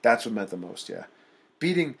 That's what meant the most. Yeah,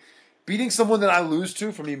 beating someone that I lose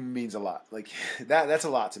to for me means a lot. Like that's a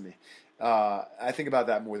lot to me. I think about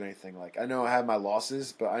that more than anything. Like I know I have my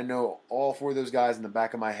losses, but I know all four of those guys in the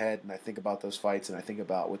back of my head, and I think about those fights, and I think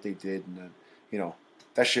about what they did, and then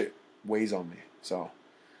that shit weighs on me. So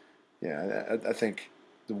yeah, I think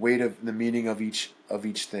the weight of the meaning of each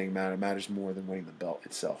thing matters more than winning the belt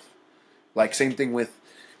itself. Like same thing when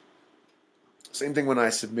I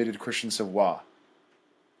submitted Christian Savoy.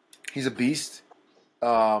 He's a beast.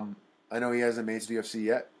 I know he hasn't made it to the UFC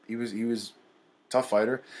yet. He was tough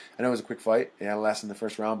fighter. I know it was a quick fight. It had to last in the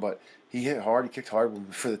first round, but he hit hard. He kicked hard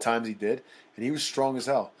for the times he did, and he was strong as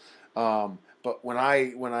hell. But when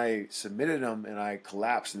I submitted him and I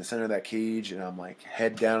collapsed in the center of that cage and I'm like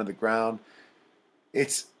head down to the ground,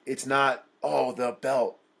 it's not the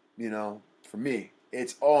belt, for me.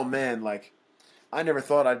 It's man, like I never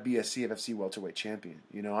thought I'd be a CFFC welterweight champion.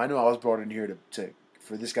 I know I was brought in here to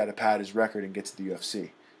for this guy to pad his record and get to the UFC.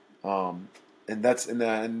 And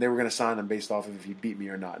they were going to sign him based off of if he beat me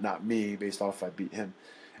or not me based off if I beat him.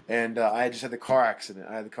 And I just had the car accident.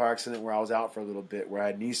 I had the car accident where I was out for a little bit, where I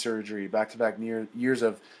had knee surgery, back-to-back years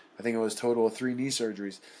of, I think it was total of 3 knee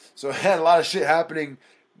surgeries. So I had a lot of shit happening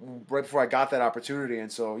right before I got that opportunity.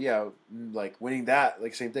 And so, yeah, like winning that,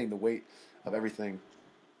 like same thing, the weight of everything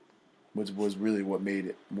was really what made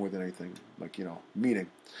it more than anything, like, meaning.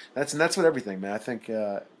 That's what everything, man. I think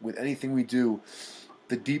with anything we do,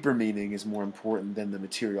 the deeper meaning is more important than the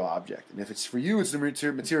material object. And if it's for you, it's the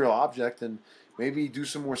material object, then maybe do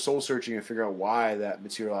some more soul searching and figure out why that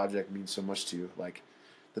material object means so much to you. Like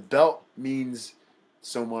the belt means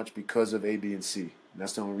so much because of A, B, and C. And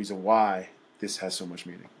that's the only reason why this has so much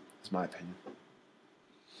meaning. It's my opinion.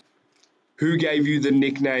 Who gave you the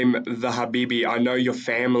nickname the Habibi? I know your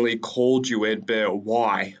family called you it, but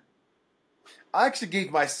why? I actually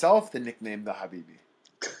gave myself the nickname the Habibi.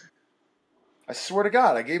 I swear to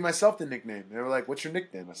God, I gave myself the nickname. They were like, "What's your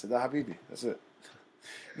nickname?" I said, "The Habibi." That's it.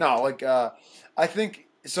 No, like I think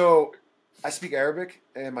so. I speak Arabic,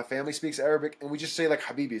 and my family speaks Arabic, and we just say like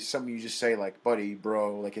Habibi. It's something you just say like buddy,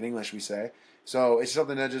 bro, like in English we say. So it's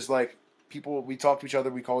something that just like people, we talk to each other,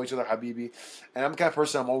 we call each other Habibi. And I'm the kind of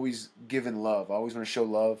person, I'm always giving love. I always want to show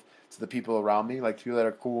love to the people around me, like people that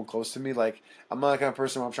are cool and close to me. Like I'm not the kind of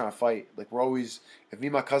person where I'm trying to fight. Like we're always, if me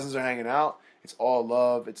and my cousins are hanging out, it's all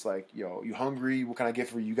love. It's like, yo, you hungry? What can I get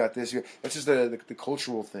for you? You got this. That's just the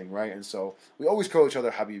cultural thing, right? And so we always call each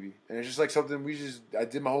other Habibi. And it's just like something I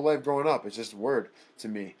did my whole life growing up. It's just a word to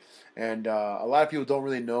me. And a lot of people don't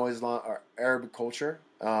really know Islam or Arabic culture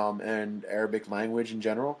and Arabic language in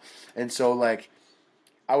general. And so like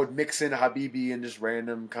I would mix in Habibi in just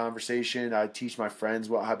random conversation. I'd teach my friends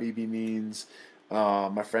what Habibi means.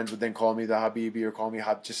 My friends would then call me the Habibi or call me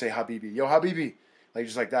just say Habibi. Yo, Habibi. Like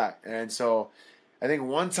just like that. And so I think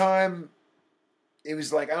one time it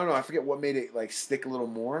was like, I don't know, I forget what made it like stick a little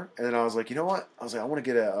more. And then I was like, you know what? I was like,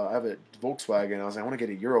 I have a Volkswagen. I was like, I want to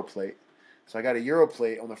get a Euro plate. So I got a Euro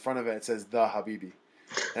plate on the front of it. It says the Habibi.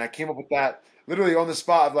 And I came up with that literally on the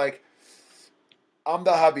spot of like, I'm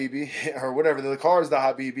the Habibi or whatever. The car is the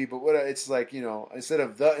Habibi, but it's like, instead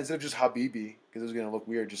of just Habibi, because it was going to look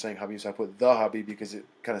weird just saying Habibi. So I put the Habibi because it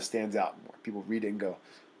kind of stands out more. People read it and go,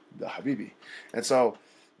 the Habibi. And so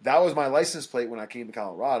that was my license plate when I came to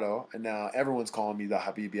Colorado, and now everyone's calling me the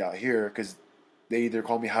Habibi out here because they either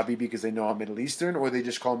call me Habibi because they know I'm Middle Eastern, or they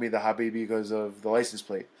just call me the Habibi because of the license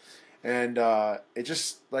plate. And it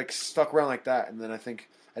just like stuck around like that. And then I think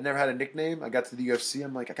I never had a nickname. I got to the UFC.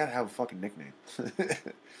 I'm like, I gotta have a fucking nickname.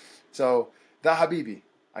 So the Habibi,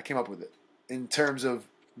 I came up with it in terms of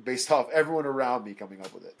based off everyone around me coming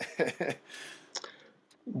up with it.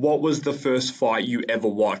 What was the first fight you ever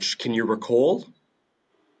watched? Can you recall?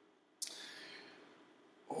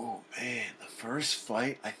 Oh man, the First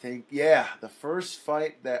fight, I think, yeah, the first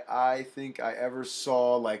fight that I think I ever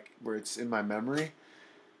saw, like, where it's in my memory.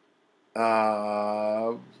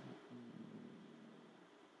 Uh,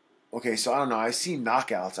 okay, so I don't know. I see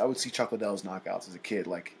knockouts. I would see Chuck Liddell's knockouts as a kid.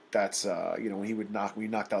 Like that's when he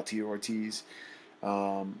knocked out Tito Ortiz.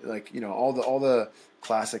 All the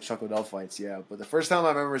classic Chuck Liddell fights. Yeah, but the first time I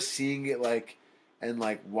remember seeing it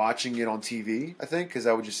and watching it on TV, I think because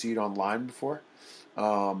I would just see it online before,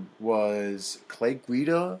 was Clay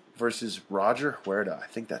Guida versus Roger Huerta. I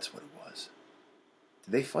think that's what it was.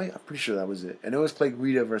 Did they fight? I'm pretty sure that was it. And it was Clay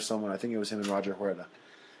Guida versus someone. I think it was him and Roger Huerta.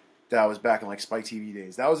 That was back in Spike TV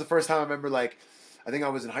days. That was the first time I remember. I think I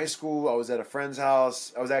was in high school. I was at a friend's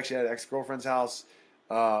house. I was actually at an ex-girlfriend's house,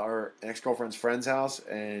 or an ex-girlfriend's friend's house,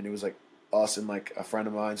 and it was us and a friend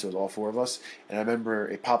of mine. So it was all four of us. And I remember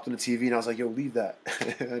it popped on the TV, and I was like, "Yo, leave that."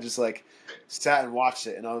 And I just sat and watched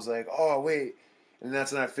it, and I was like, "Oh wait." And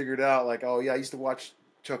that's when I figured out oh yeah, I used to watch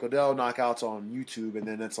Chuck Liddell knockouts on YouTube, and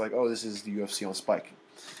then it's oh, this is the UFC on Spike.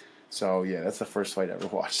 So yeah, that's the first fight I ever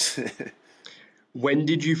watched. When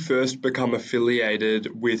did you first become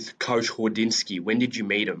affiliated with Coach Hordinsky? When did you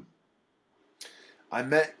meet him? I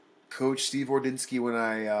met Coach Steve Ordinsky when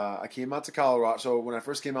I came out to Colorado. So when I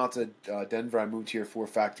first came out to Denver, I moved here for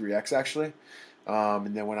Factory X actually,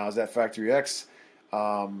 and then when I was at Factory X,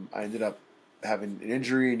 I ended up having an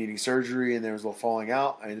injury and needing surgery, and there was a little falling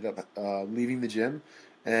out. I ended up leaving the gym,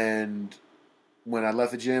 and when I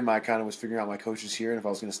left the gym, I kind of was figuring out my coaches here and if I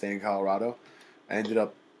was going to stay in Colorado. I ended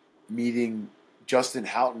up meeting Justin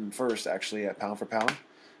Houghton first, actually, at Pound for Pound.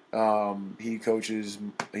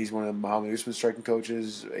 He's one of Muhammad Usman's striking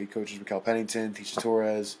coaches. He coaches Raquel Pennington, Tisha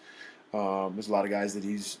Torres. There's a lot of guys that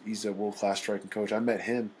he's a world-class striking coach. I met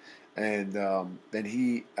him, and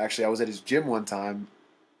then I was at his gym one time,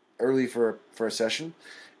 early for a session,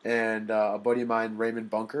 and a buddy of mine, Raymond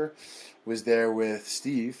Bunker, was there with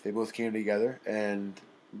Steve. They both came together, and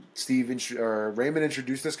Raymond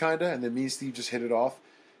introduced us kinda, and then me and Steve just hit it off.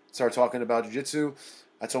 Started talking about jiu-jitsu.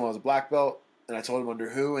 I told him I was a black belt, and I told him under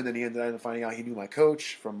who, and then he ended up finding out he knew my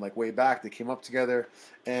coach from way back. They came up together,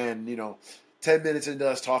 and 10 minutes into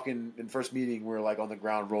us talking in first meeting, we were on the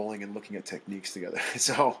ground rolling and looking at techniques together.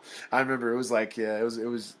 So I remember it was it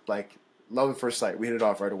was love at first sight. We hit it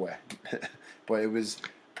off right away. But it was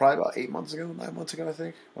probably about 9 months ago, I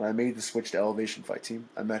think, when I made the switch to Elevation Fight Team.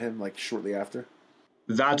 I met him shortly after.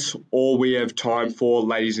 That's all we have time for,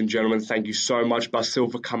 ladies and gentlemen. Thank you so much, BASSIL,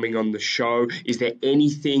 for coming on the show. Is there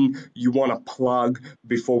anything you want to plug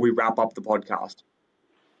before we wrap up the podcast?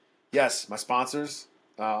 Yes, my sponsors.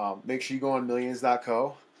 Make sure you go on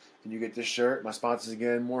millions.co and you get this shirt. My sponsors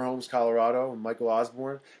again, More Homes Colorado, and Michael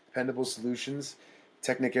Osborne, Dependable Solutions,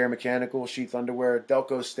 Technic Air Mechanical, Sheath Underwear,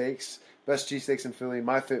 Delco Steaks, Best Cheesesteaks in Philly,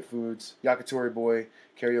 My Fit Foods, Yakitori Boy,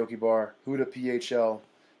 Karaoke Bar, Huda PHL,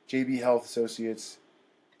 JB Health Associates,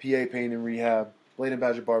 PA Pain and Rehab, Blade and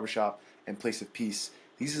Badger Barbershop, and Place of Peace.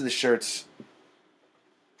 These are the shirts.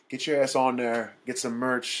 Get your ass on there. Get some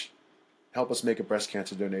merch. Help us make a breast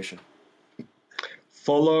cancer donation.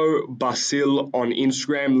 Follow BASSIL on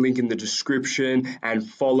Instagram, link in the description, and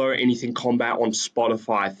follow Anything Combat on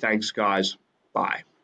Spotify. Thanks, guys. Bye.